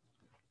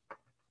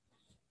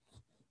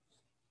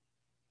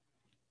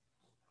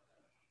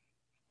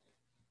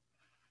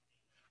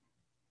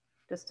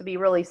 Just to be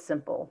really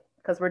simple,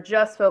 because we're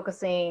just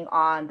focusing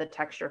on the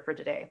texture for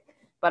today.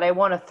 But I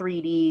want a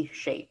 3D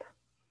shape.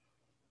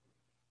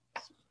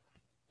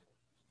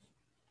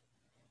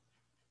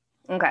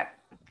 Okay,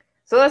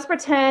 so let's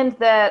pretend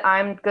that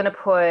I'm going to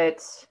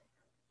put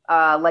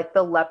like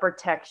the leopard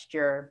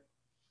texture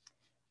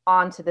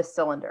onto the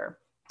cylinder.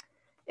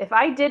 If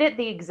I did it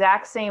the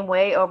exact same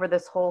way over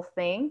this whole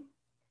thing,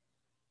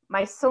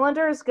 my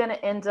cylinder is going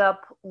to end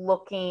up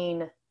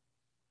looking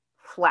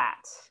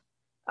flat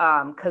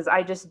because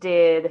I just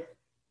did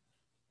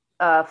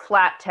a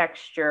flat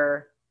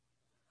texture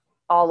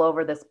all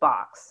over this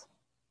box.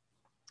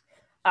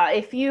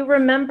 If you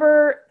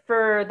remember,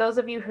 for those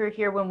of you who are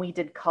here when we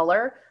did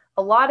color,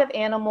 a lot of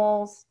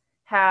animals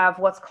have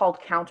what's called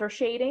counter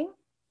shading,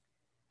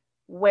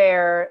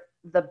 where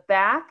the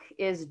back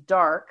is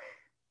dark,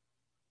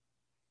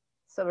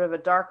 sort of a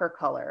darker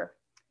color,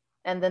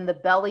 and then the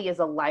belly is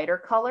a lighter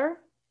color.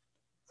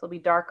 So it'll be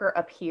darker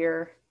up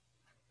here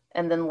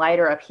and then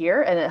lighter up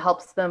here, and it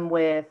helps them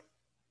with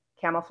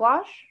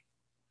camouflage.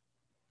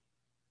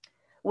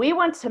 We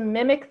want to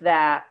mimic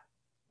that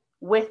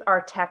with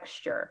our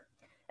texture.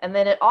 And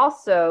then it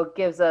also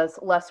gives us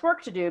less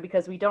work to do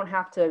because we don't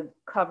have to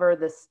cover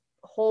this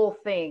whole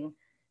thing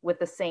with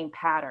the same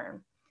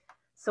pattern.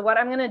 So what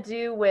I'm going to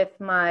do with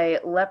my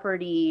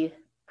leopardy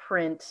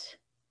print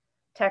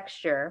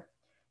texture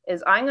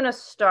is I'm going to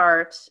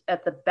start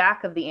at the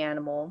back of the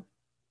animal.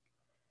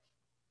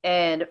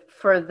 And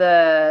for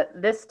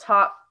this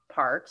top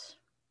part,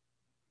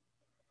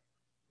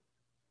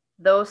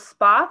 those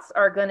spots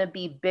are going to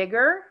be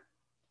bigger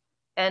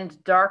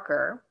and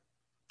darker.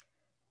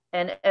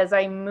 And as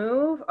I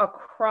move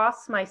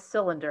across my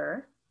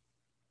cylinder,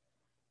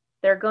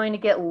 they're going to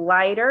get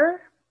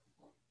lighter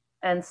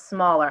and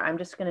smaller. I'm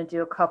just going to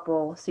do a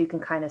couple so you can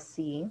kind of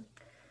see.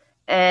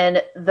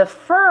 And the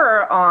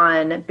fur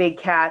on big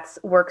cats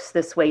works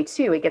this way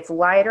too. It gets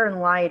lighter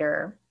and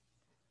lighter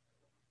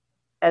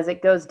as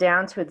it goes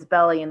down to its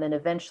belly and then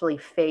eventually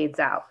fades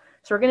out.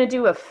 So we're going to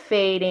do a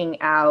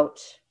fading out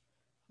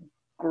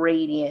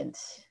gradient,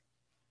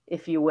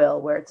 if you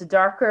will, where it's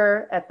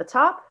darker at the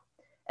top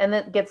and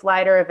then it gets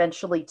lighter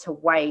eventually to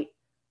white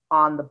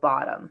on the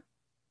bottom.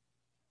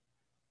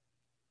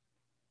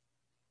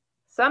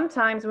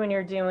 Sometimes when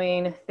you're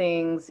doing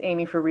things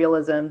aiming for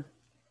realism,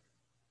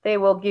 they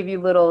will give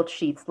you little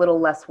cheats, little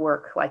less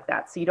work like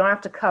that. So you don't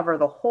have to cover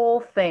the whole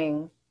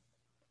thing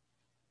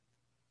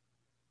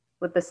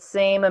with the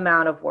same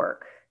amount of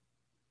work.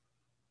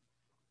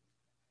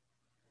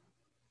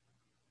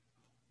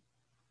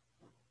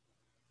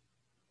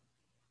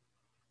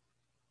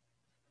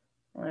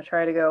 I'm going to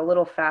try to go a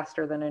little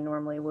faster than I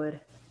normally would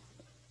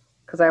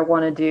because I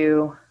want to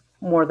do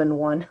more than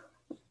one.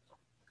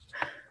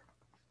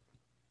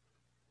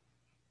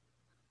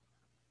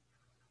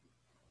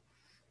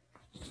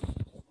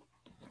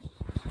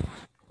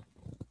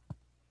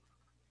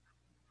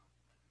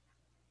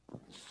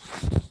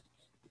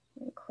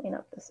 Let me clean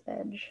up this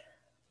edge.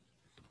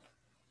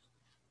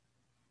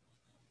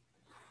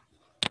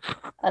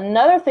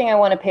 Another thing I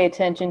want to pay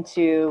attention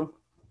to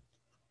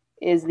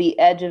is the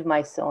edge of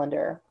my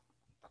cylinder.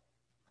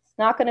 It's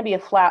not going to be a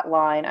flat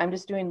line. I'm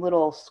just doing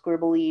little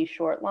scribbly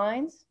short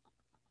lines.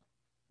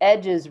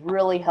 Edges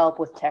really help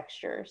with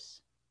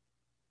textures.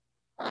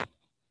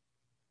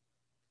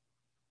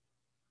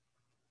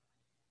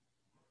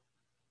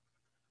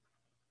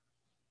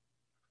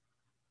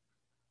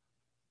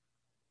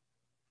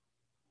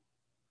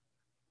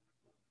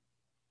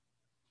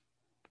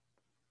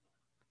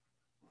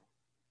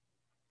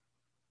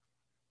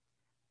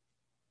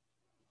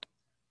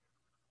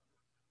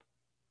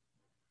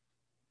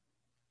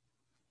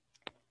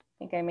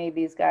 I think I made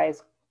these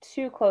guys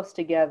too close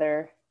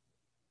together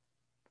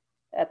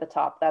at the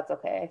top. That's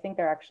okay. I think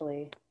they're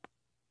actually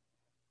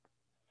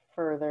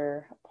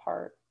further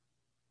apart.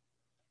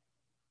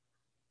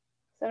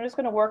 So I'm just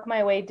going to work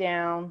my way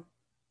down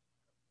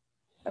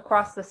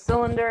across the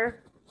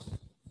cylinder.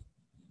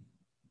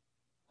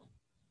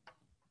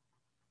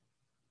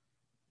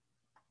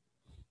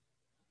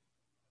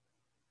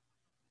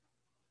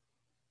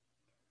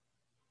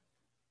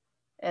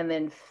 And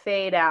then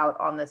fade out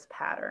on this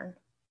pattern.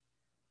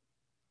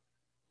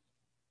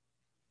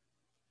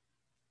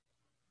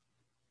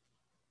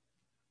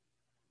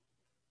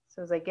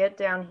 So as I get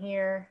down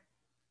here,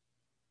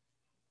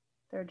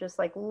 they're just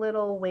like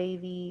little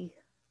wavy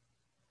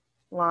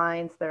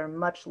lines that are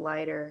much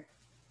lighter,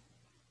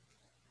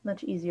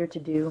 much easier to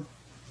do.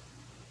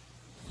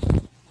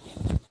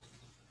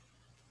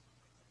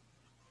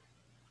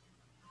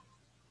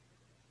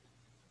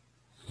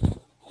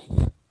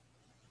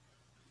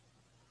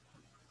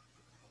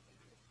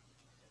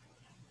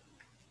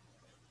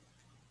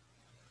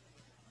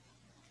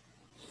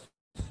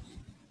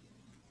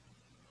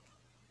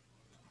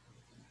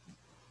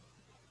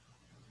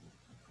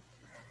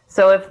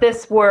 So if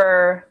this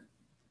were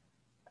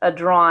a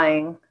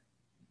drawing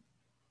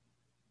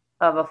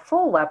of a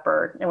full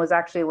leopard and was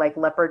actually like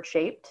leopard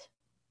shaped,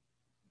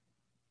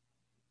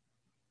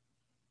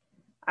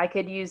 I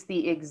could use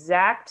the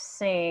exact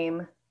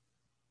same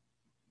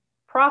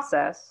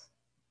process,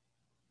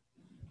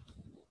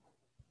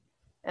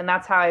 and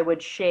that's how I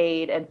would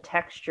shade and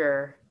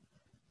texture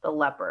the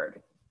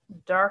leopard.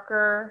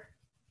 Darker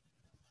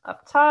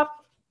up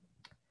top,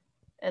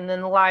 and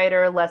then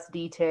lighter, less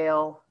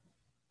detail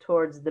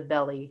towards the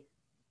belly.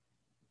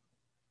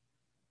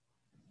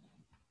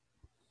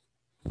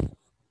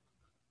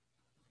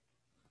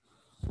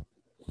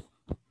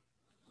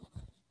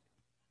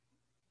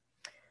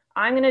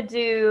 I'm gonna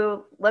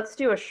do, let's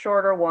do a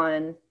shorter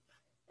one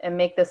and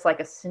make this like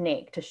a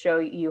snake to show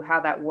you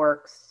how that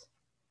works.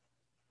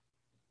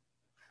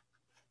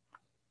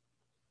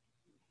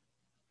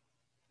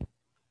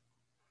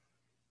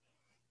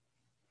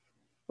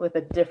 With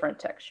a different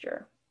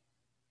texture.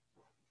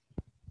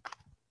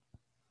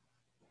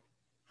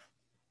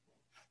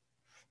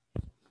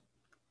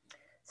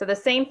 So the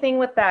same thing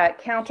with that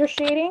counter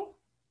shading.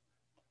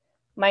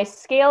 My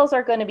scales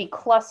are going to be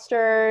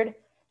clustered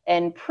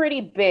and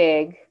pretty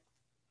big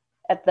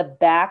at the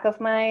back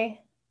of my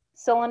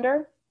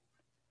cylinder.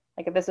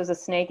 Like if this was a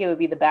snake, it would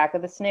be the back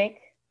of the snake.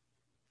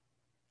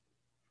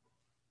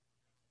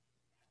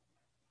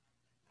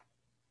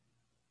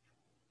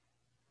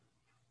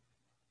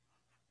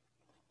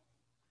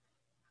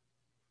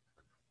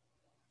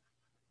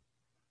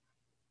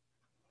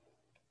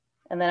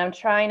 And then I'm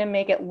trying to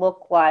make it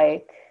look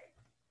like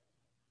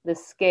the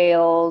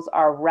scales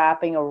are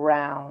wrapping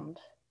around.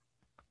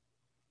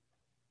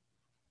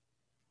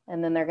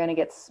 And then they're going to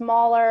get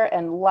smaller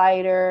and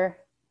lighter,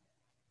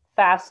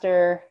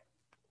 faster,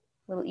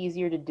 a little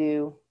easier to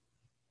do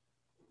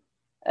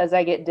as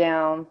I get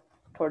down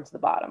towards the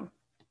bottom.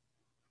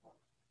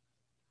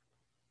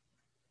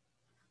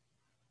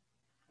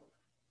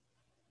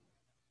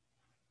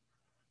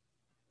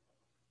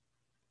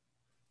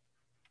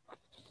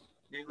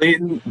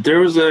 Naylene, there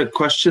was a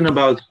question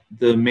about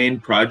the main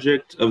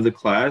project of the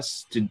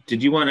class.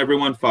 Did you want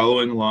everyone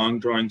following along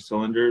drawing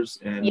cylinders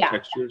and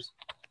textures?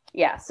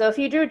 Yeah, so if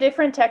you drew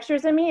different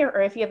textures than me, or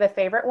if you have a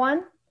favorite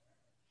one,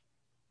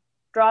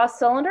 draw a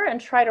cylinder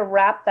and try to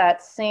wrap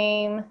that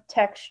same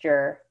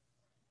texture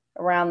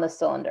around the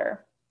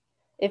cylinder.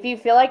 If you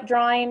feel like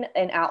drawing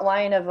an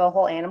outline of a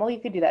whole animal, you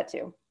could do that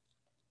too.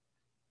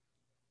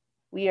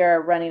 We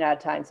are running out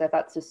of time, so I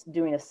thought just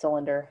doing a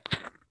cylinder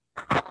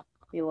would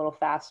be a little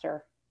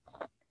faster.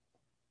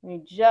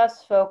 You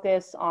just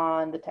focus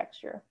on the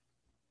texture.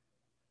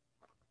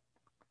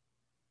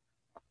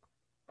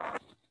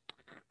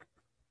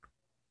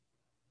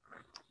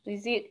 You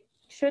see, it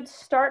should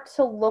start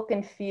to look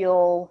and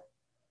feel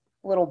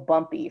a little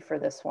bumpy for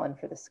this one,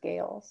 for the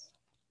scales.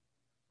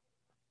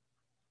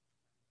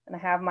 And I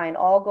have mine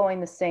all going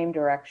the same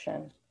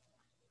direction.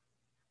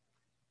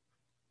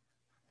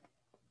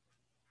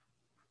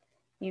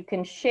 You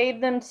can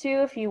shade them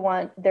too if you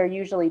want. They're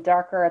usually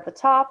darker at the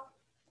top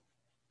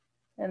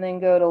and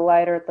then go to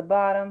lighter at the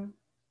bottom.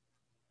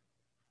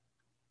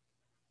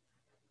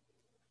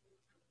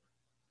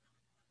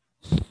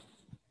 See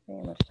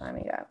how much time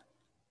we got.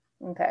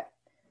 Okay,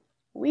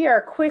 we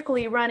are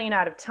quickly running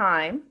out of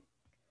time.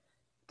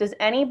 Does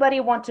anybody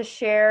want to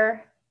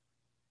share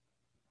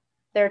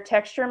their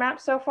texture map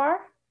so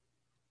far?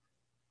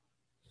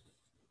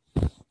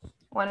 I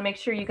want to make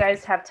sure you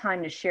guys have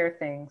time to share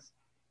things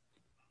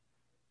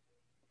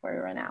before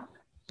we run out.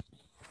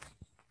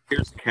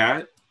 Here's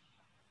Kat.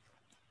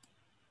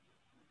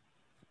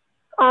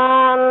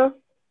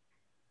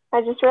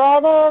 I just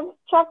read a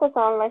chocolate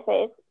on my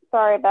face.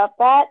 Sorry about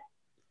that.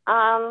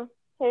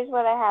 Here's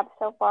what I have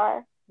so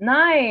far.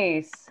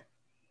 Nice.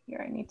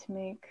 Here, I need to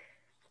make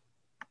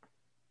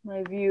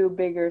my view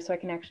bigger so I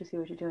can actually see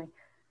what you're doing.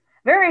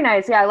 Very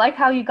nice. Yeah, I like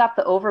how you got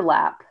the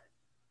overlap.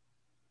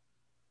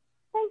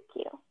 Thank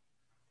you.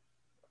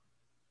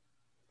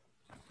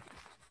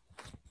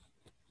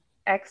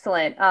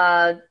 Excellent.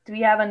 Do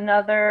we have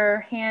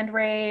another hand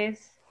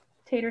raise,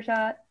 Tater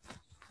Tot?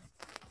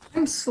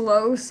 I'm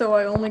slow, so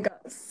I only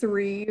got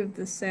 3 of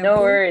the sample.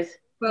 No worries.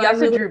 But You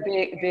also really drew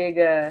big.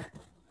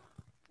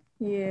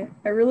 Yeah,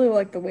 I really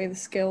like the way the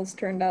scales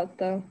turned out,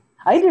 though.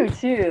 I do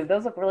too.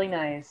 Those look really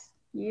nice.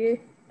 Yeah.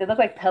 They look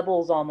like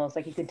pebbles almost,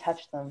 like you can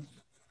touch them.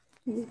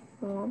 Yeah.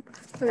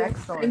 Okay,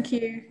 excellent. Thank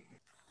you.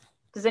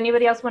 Does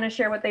anybody else want to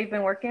share what they've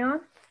been working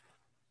on?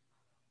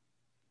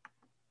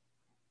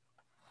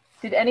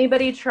 Did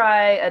anybody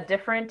try a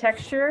different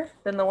texture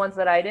than the ones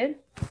that I did?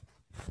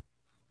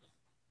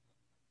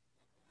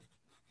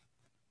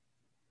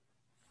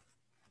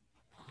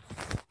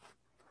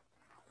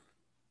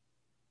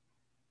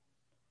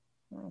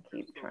 I'll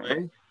keep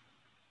trying.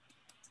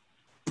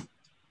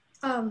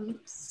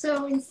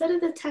 So instead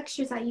of the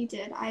textures that you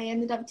did, I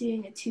ended up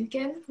doing a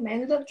toucan, and I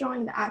ended up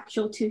drawing the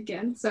actual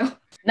toucan. So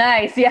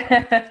nice,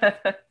 yeah.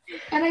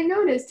 And I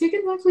noticed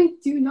toucans actually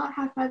do not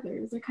have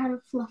feathers; they're kind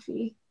of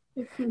fluffy.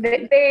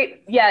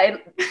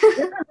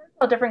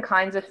 Different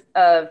kinds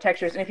of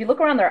textures, and if you look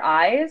around their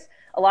eyes,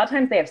 a lot of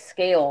times they have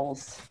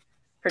scales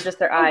for just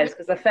their eyes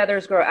because the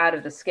feathers grow out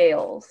of the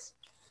scales.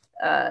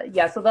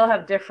 Yeah, so they'll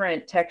have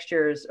different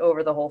textures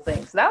over the whole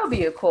thing. So that would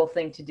be a cool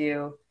thing to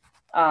do.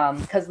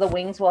 Because the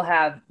wings will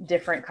have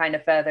different kind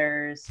of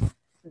feathers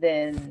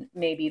than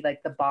maybe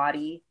like the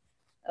body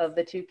of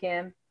the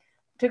toucan.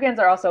 Toucans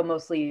are also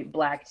mostly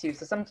black too,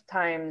 so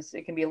sometimes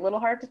it can be a little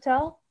hard to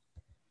tell,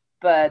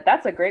 but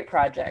that's a great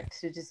project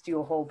to just do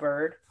a whole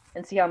bird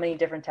and see how many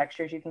different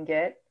textures you can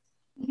get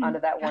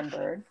onto that one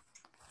bird.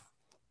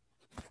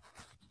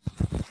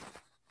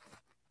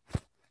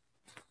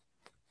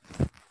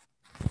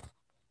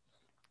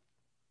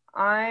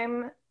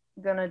 I'm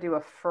gonna do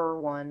a fur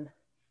one.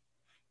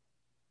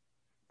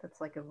 That's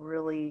like a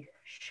really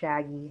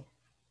shaggy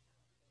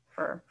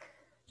fur.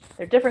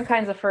 There are different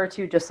kinds of fur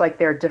too, just like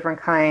there are different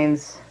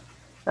kinds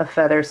of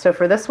feathers. So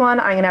for this one,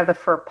 I'm gonna have the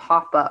fur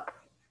pop up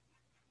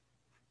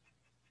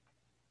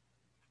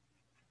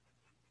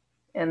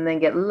and then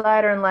get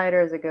lighter and lighter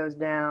as it goes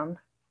down,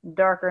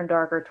 darker and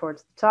darker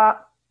towards the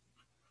top.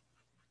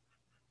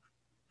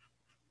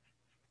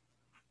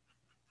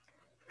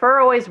 Fur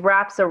always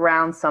wraps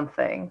around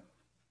something.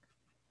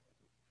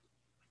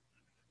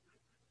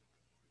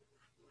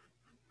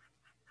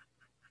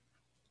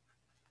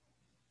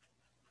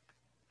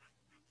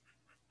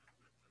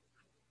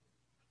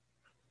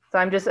 So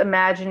I'm just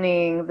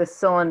imagining the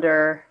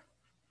cylinder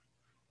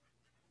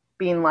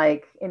being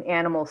like an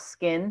animal's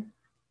skin,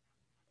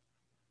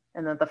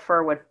 and then the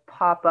fur would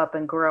pop up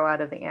and grow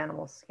out of the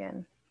animal's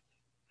skin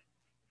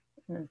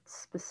in a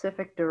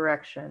specific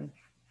direction,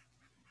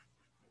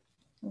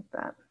 like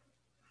that.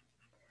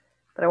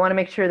 But I want to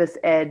make sure this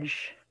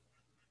edge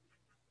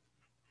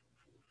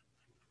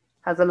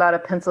has a lot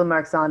of pencil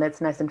marks on it.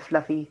 It's nice and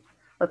fluffy.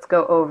 Let's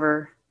go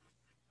over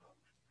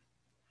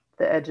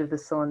the edge of the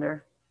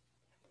cylinder.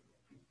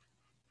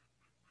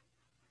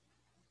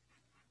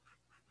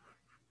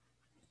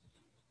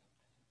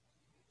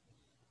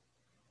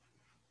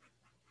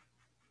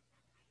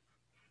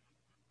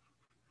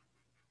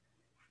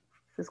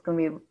 This is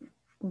going to be,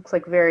 looks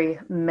like very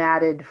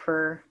matted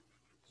fur.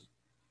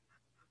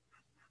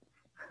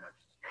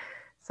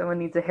 Someone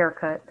needs a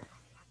haircut.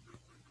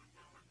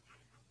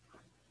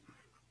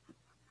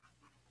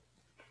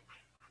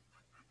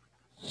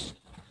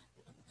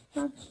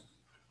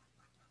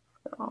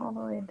 All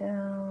the way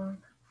down.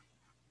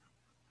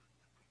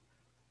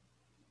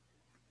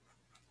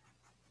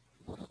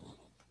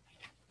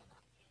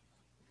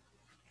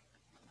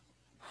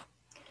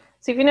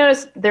 So if you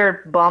notice, there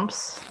are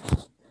bumps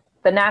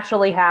that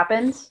naturally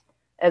happens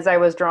as I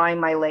was drawing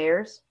my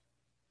layers.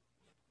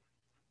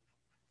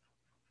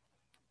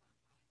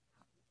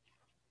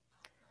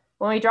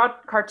 When we draw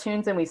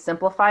cartoons and we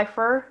simplify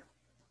fur,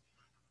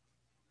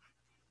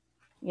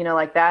 you know,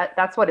 like that,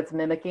 that's what it's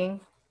mimicking.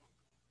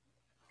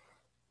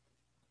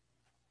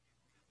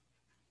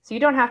 So you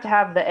don't have to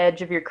have the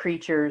edge of your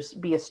creatures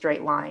be a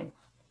straight line.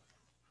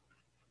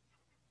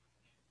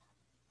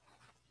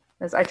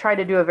 As I try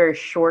to do a very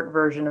short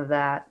version of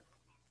that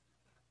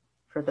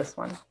for this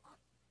one.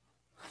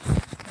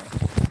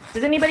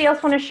 Does anybody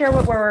else want to share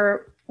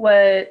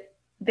what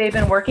they've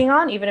been working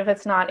on, even if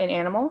it's not an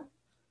animal?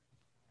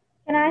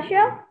 Can I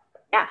share?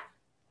 Yeah.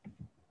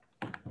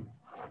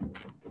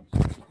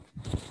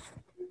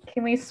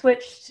 Can we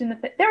switch to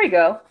the there we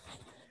go.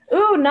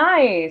 Ooh,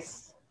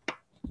 nice.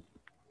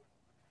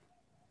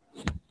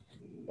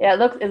 Yeah,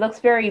 it looks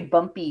very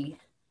bumpy.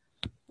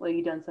 What have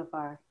you done so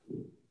far?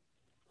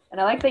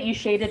 And I like that you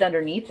shaded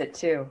underneath it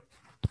too.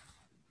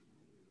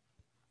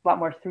 A lot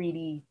more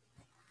 3D.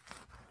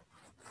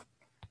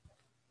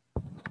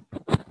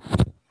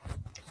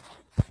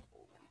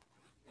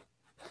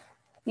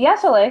 Yeah,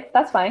 Soleil,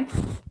 that's fine.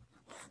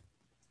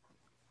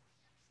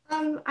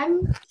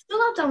 I'm still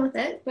not done with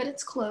it, but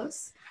it's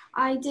close.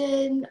 I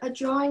did a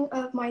drawing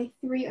of my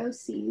 3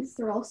 OCs.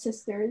 They're all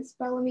sisters,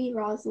 Bellamy,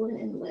 Rosalind,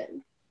 and Liv.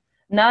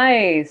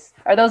 Nice.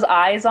 Are those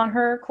eyes on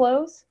her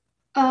clothes?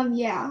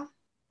 Yeah.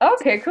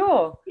 Okay,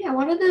 cool. Yeah,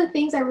 one of the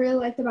things I really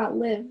liked about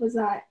Liv was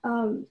that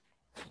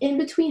in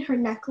between her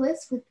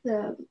necklace with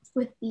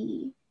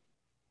the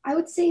I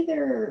would say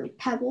they're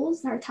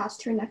pebbles that are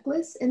attached to her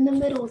necklace. In the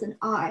middle is an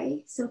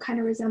eye, so it kind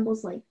of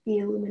resembles like the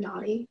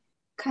Illuminati.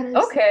 Kind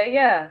of. Okay,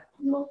 yeah.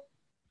 Well,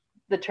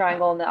 The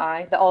triangle in the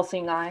eye, the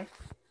all-seeing eye.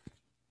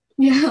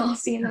 yeah, I'll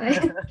see an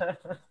eye.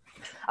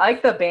 I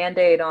like the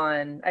Band-Aid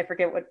on, I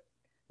forget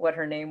what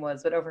her name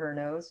was, but over her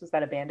nose. Was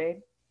that a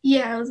Band-Aid?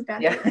 Yeah, it was a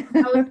bad Yeah.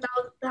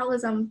 that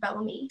was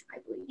Bellamy, I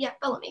believe. Yeah,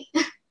 Bellamy.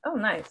 Oh,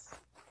 nice.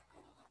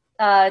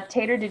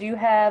 Tater, did you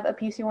have a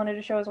piece you wanted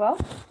to show as well?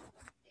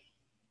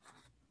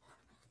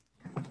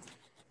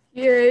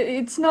 Yeah,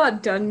 it's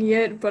not done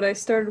yet, but I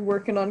started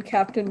working on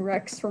Captain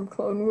Rex from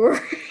Clone Wars.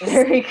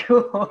 Very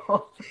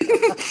cool.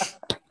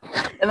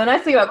 And the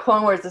nice thing about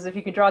Clone Wars is if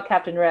you can draw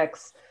Captain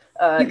Rex,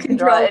 You can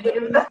draw any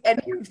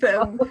of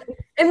them.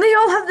 And they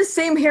all have the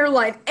same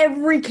hairline.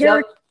 Every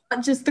character,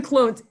 not just the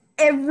clones.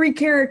 Every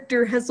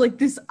character has like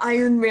this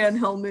Iron Man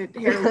helmet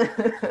hairline.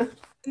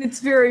 And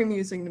it's very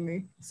amusing to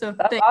me. So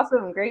that's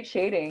awesome. Great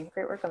shading.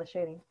 Great work on the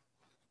shading.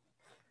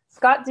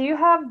 Scott, do you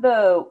have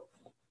the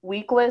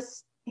week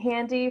list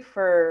handy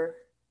for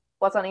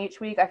what's on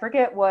each week? I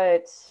forget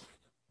what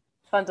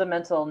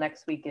fundamental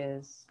next week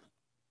is.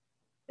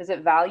 Is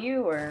it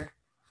value or?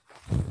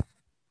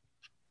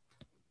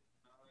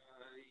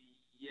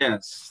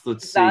 Yes.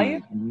 Let's see.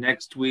 Value?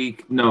 Next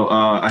week. No,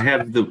 I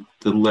have the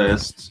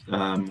list.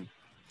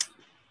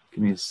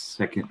 Give me a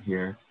second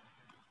here.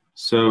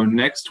 So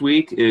next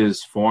week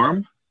is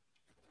form.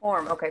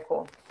 Form. Okay,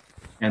 cool.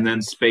 And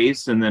then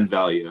space and then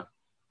value.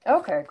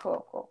 Okay,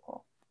 cool, cool,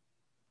 cool.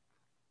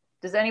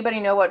 Does anybody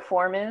know what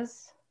form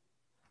is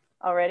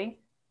already?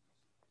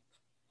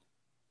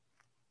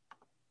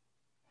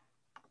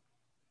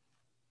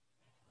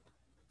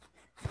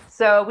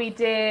 So we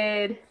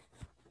did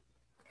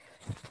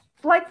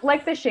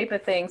like the shape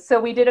of things. So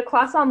we did a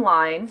class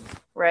online,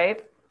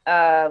 right?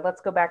 Let's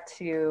go back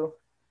to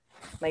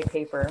my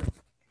paper.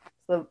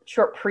 The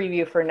short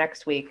preview for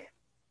next week.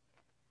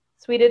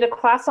 So we did a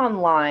class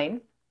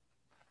online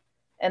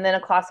and then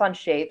a class on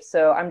shape.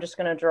 So I'm just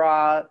going to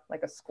draw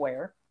like a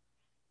square.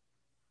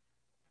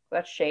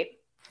 That's shape.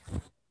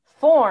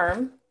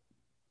 Form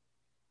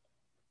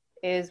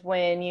is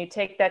when you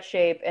take that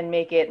shape and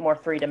make it more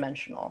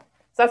three-dimensional.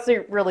 So that's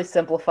a really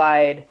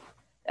simplified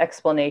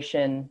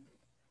explanation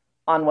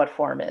on what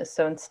form is.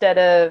 So instead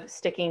of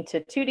sticking to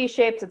 2D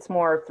shapes, it's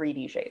more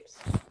 3D shapes.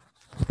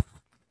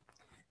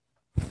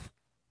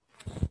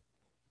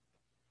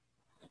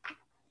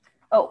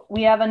 Oh,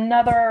 we have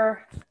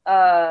another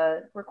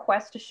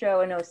request to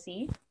show an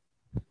OC.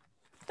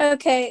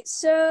 Okay,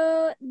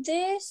 so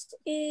this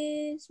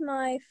is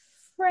my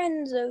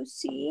friend's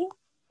OC.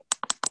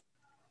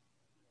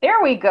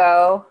 There we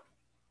go.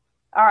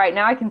 All right,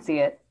 now I can see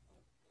it.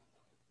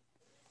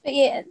 But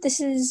yeah, this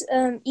is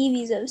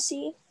Evie's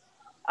OC.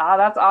 Ah,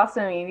 that's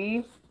awesome,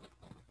 Evie.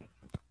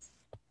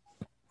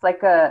 It's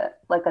like a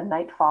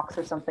night fox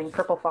or something,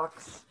 purple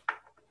fox.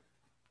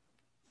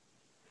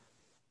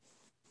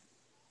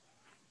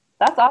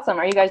 That's awesome.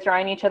 Are you guys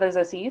drawing each other's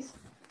OCs?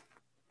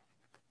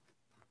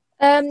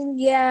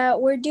 Yeah,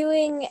 we're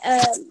doing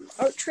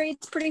art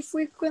trades pretty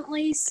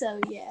frequently, so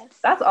yeah.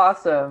 That's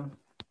awesome.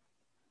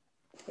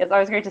 It's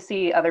always great to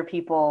see other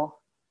people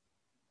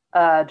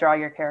draw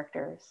your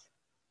characters.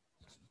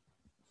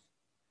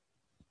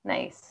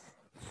 Nice.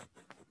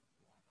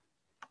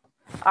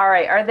 All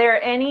right, are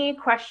there any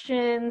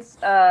questions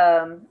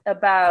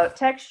about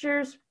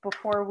textures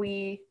before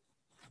we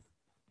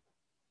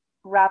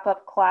wrap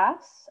up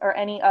class, or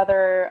any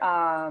other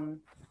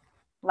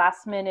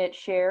last minute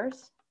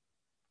shares?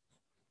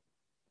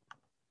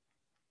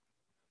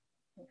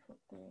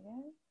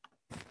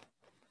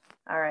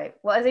 All right,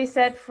 well, as I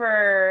said,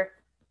 for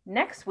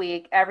next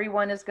week,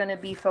 everyone is going to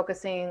be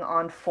focusing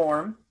on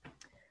form.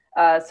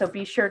 So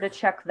be sure to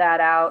check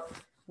that out.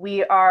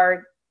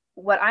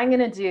 What I'm going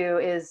to do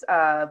is,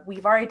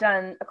 we've already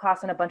done a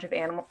class on a bunch of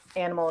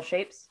animal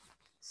shapes.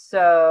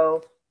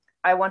 So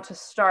I want to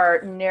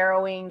start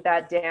narrowing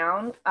that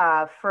down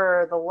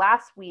for the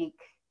last week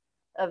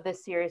of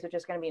this series, which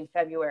is going to be in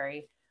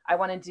February. I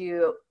want to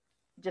do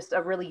just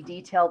a really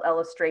detailed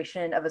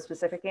illustration of a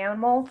specific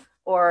animal,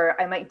 or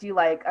I might do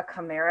like a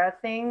chimera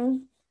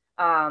thing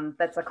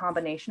that's a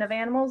combination of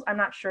animals. I'm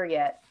not sure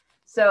yet.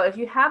 So if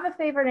you have a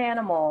favorite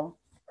animal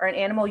or an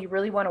animal you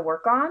really want to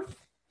work on,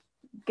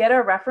 get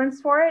a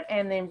reference for it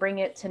and then bring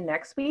it to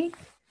next week,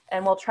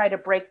 and we'll try to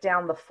break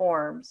down the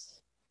forms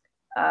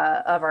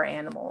of our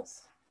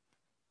animals.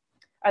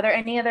 Are there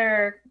any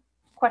other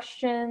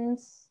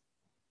questions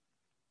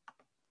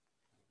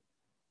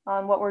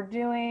on what we're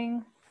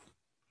doing?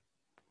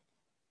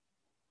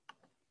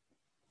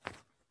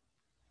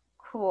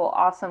 Cool,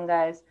 awesome,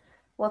 guys.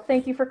 Well,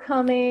 thank you for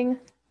coming,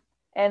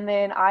 and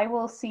then I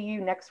will see you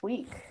next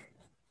week.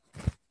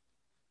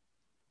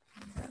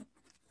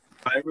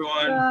 Bye,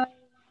 everyone. Bye.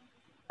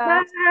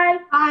 Bye.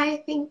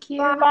 Bye. Thank you.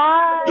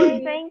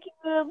 Bye. Thank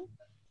you.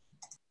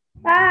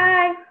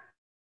 Bye.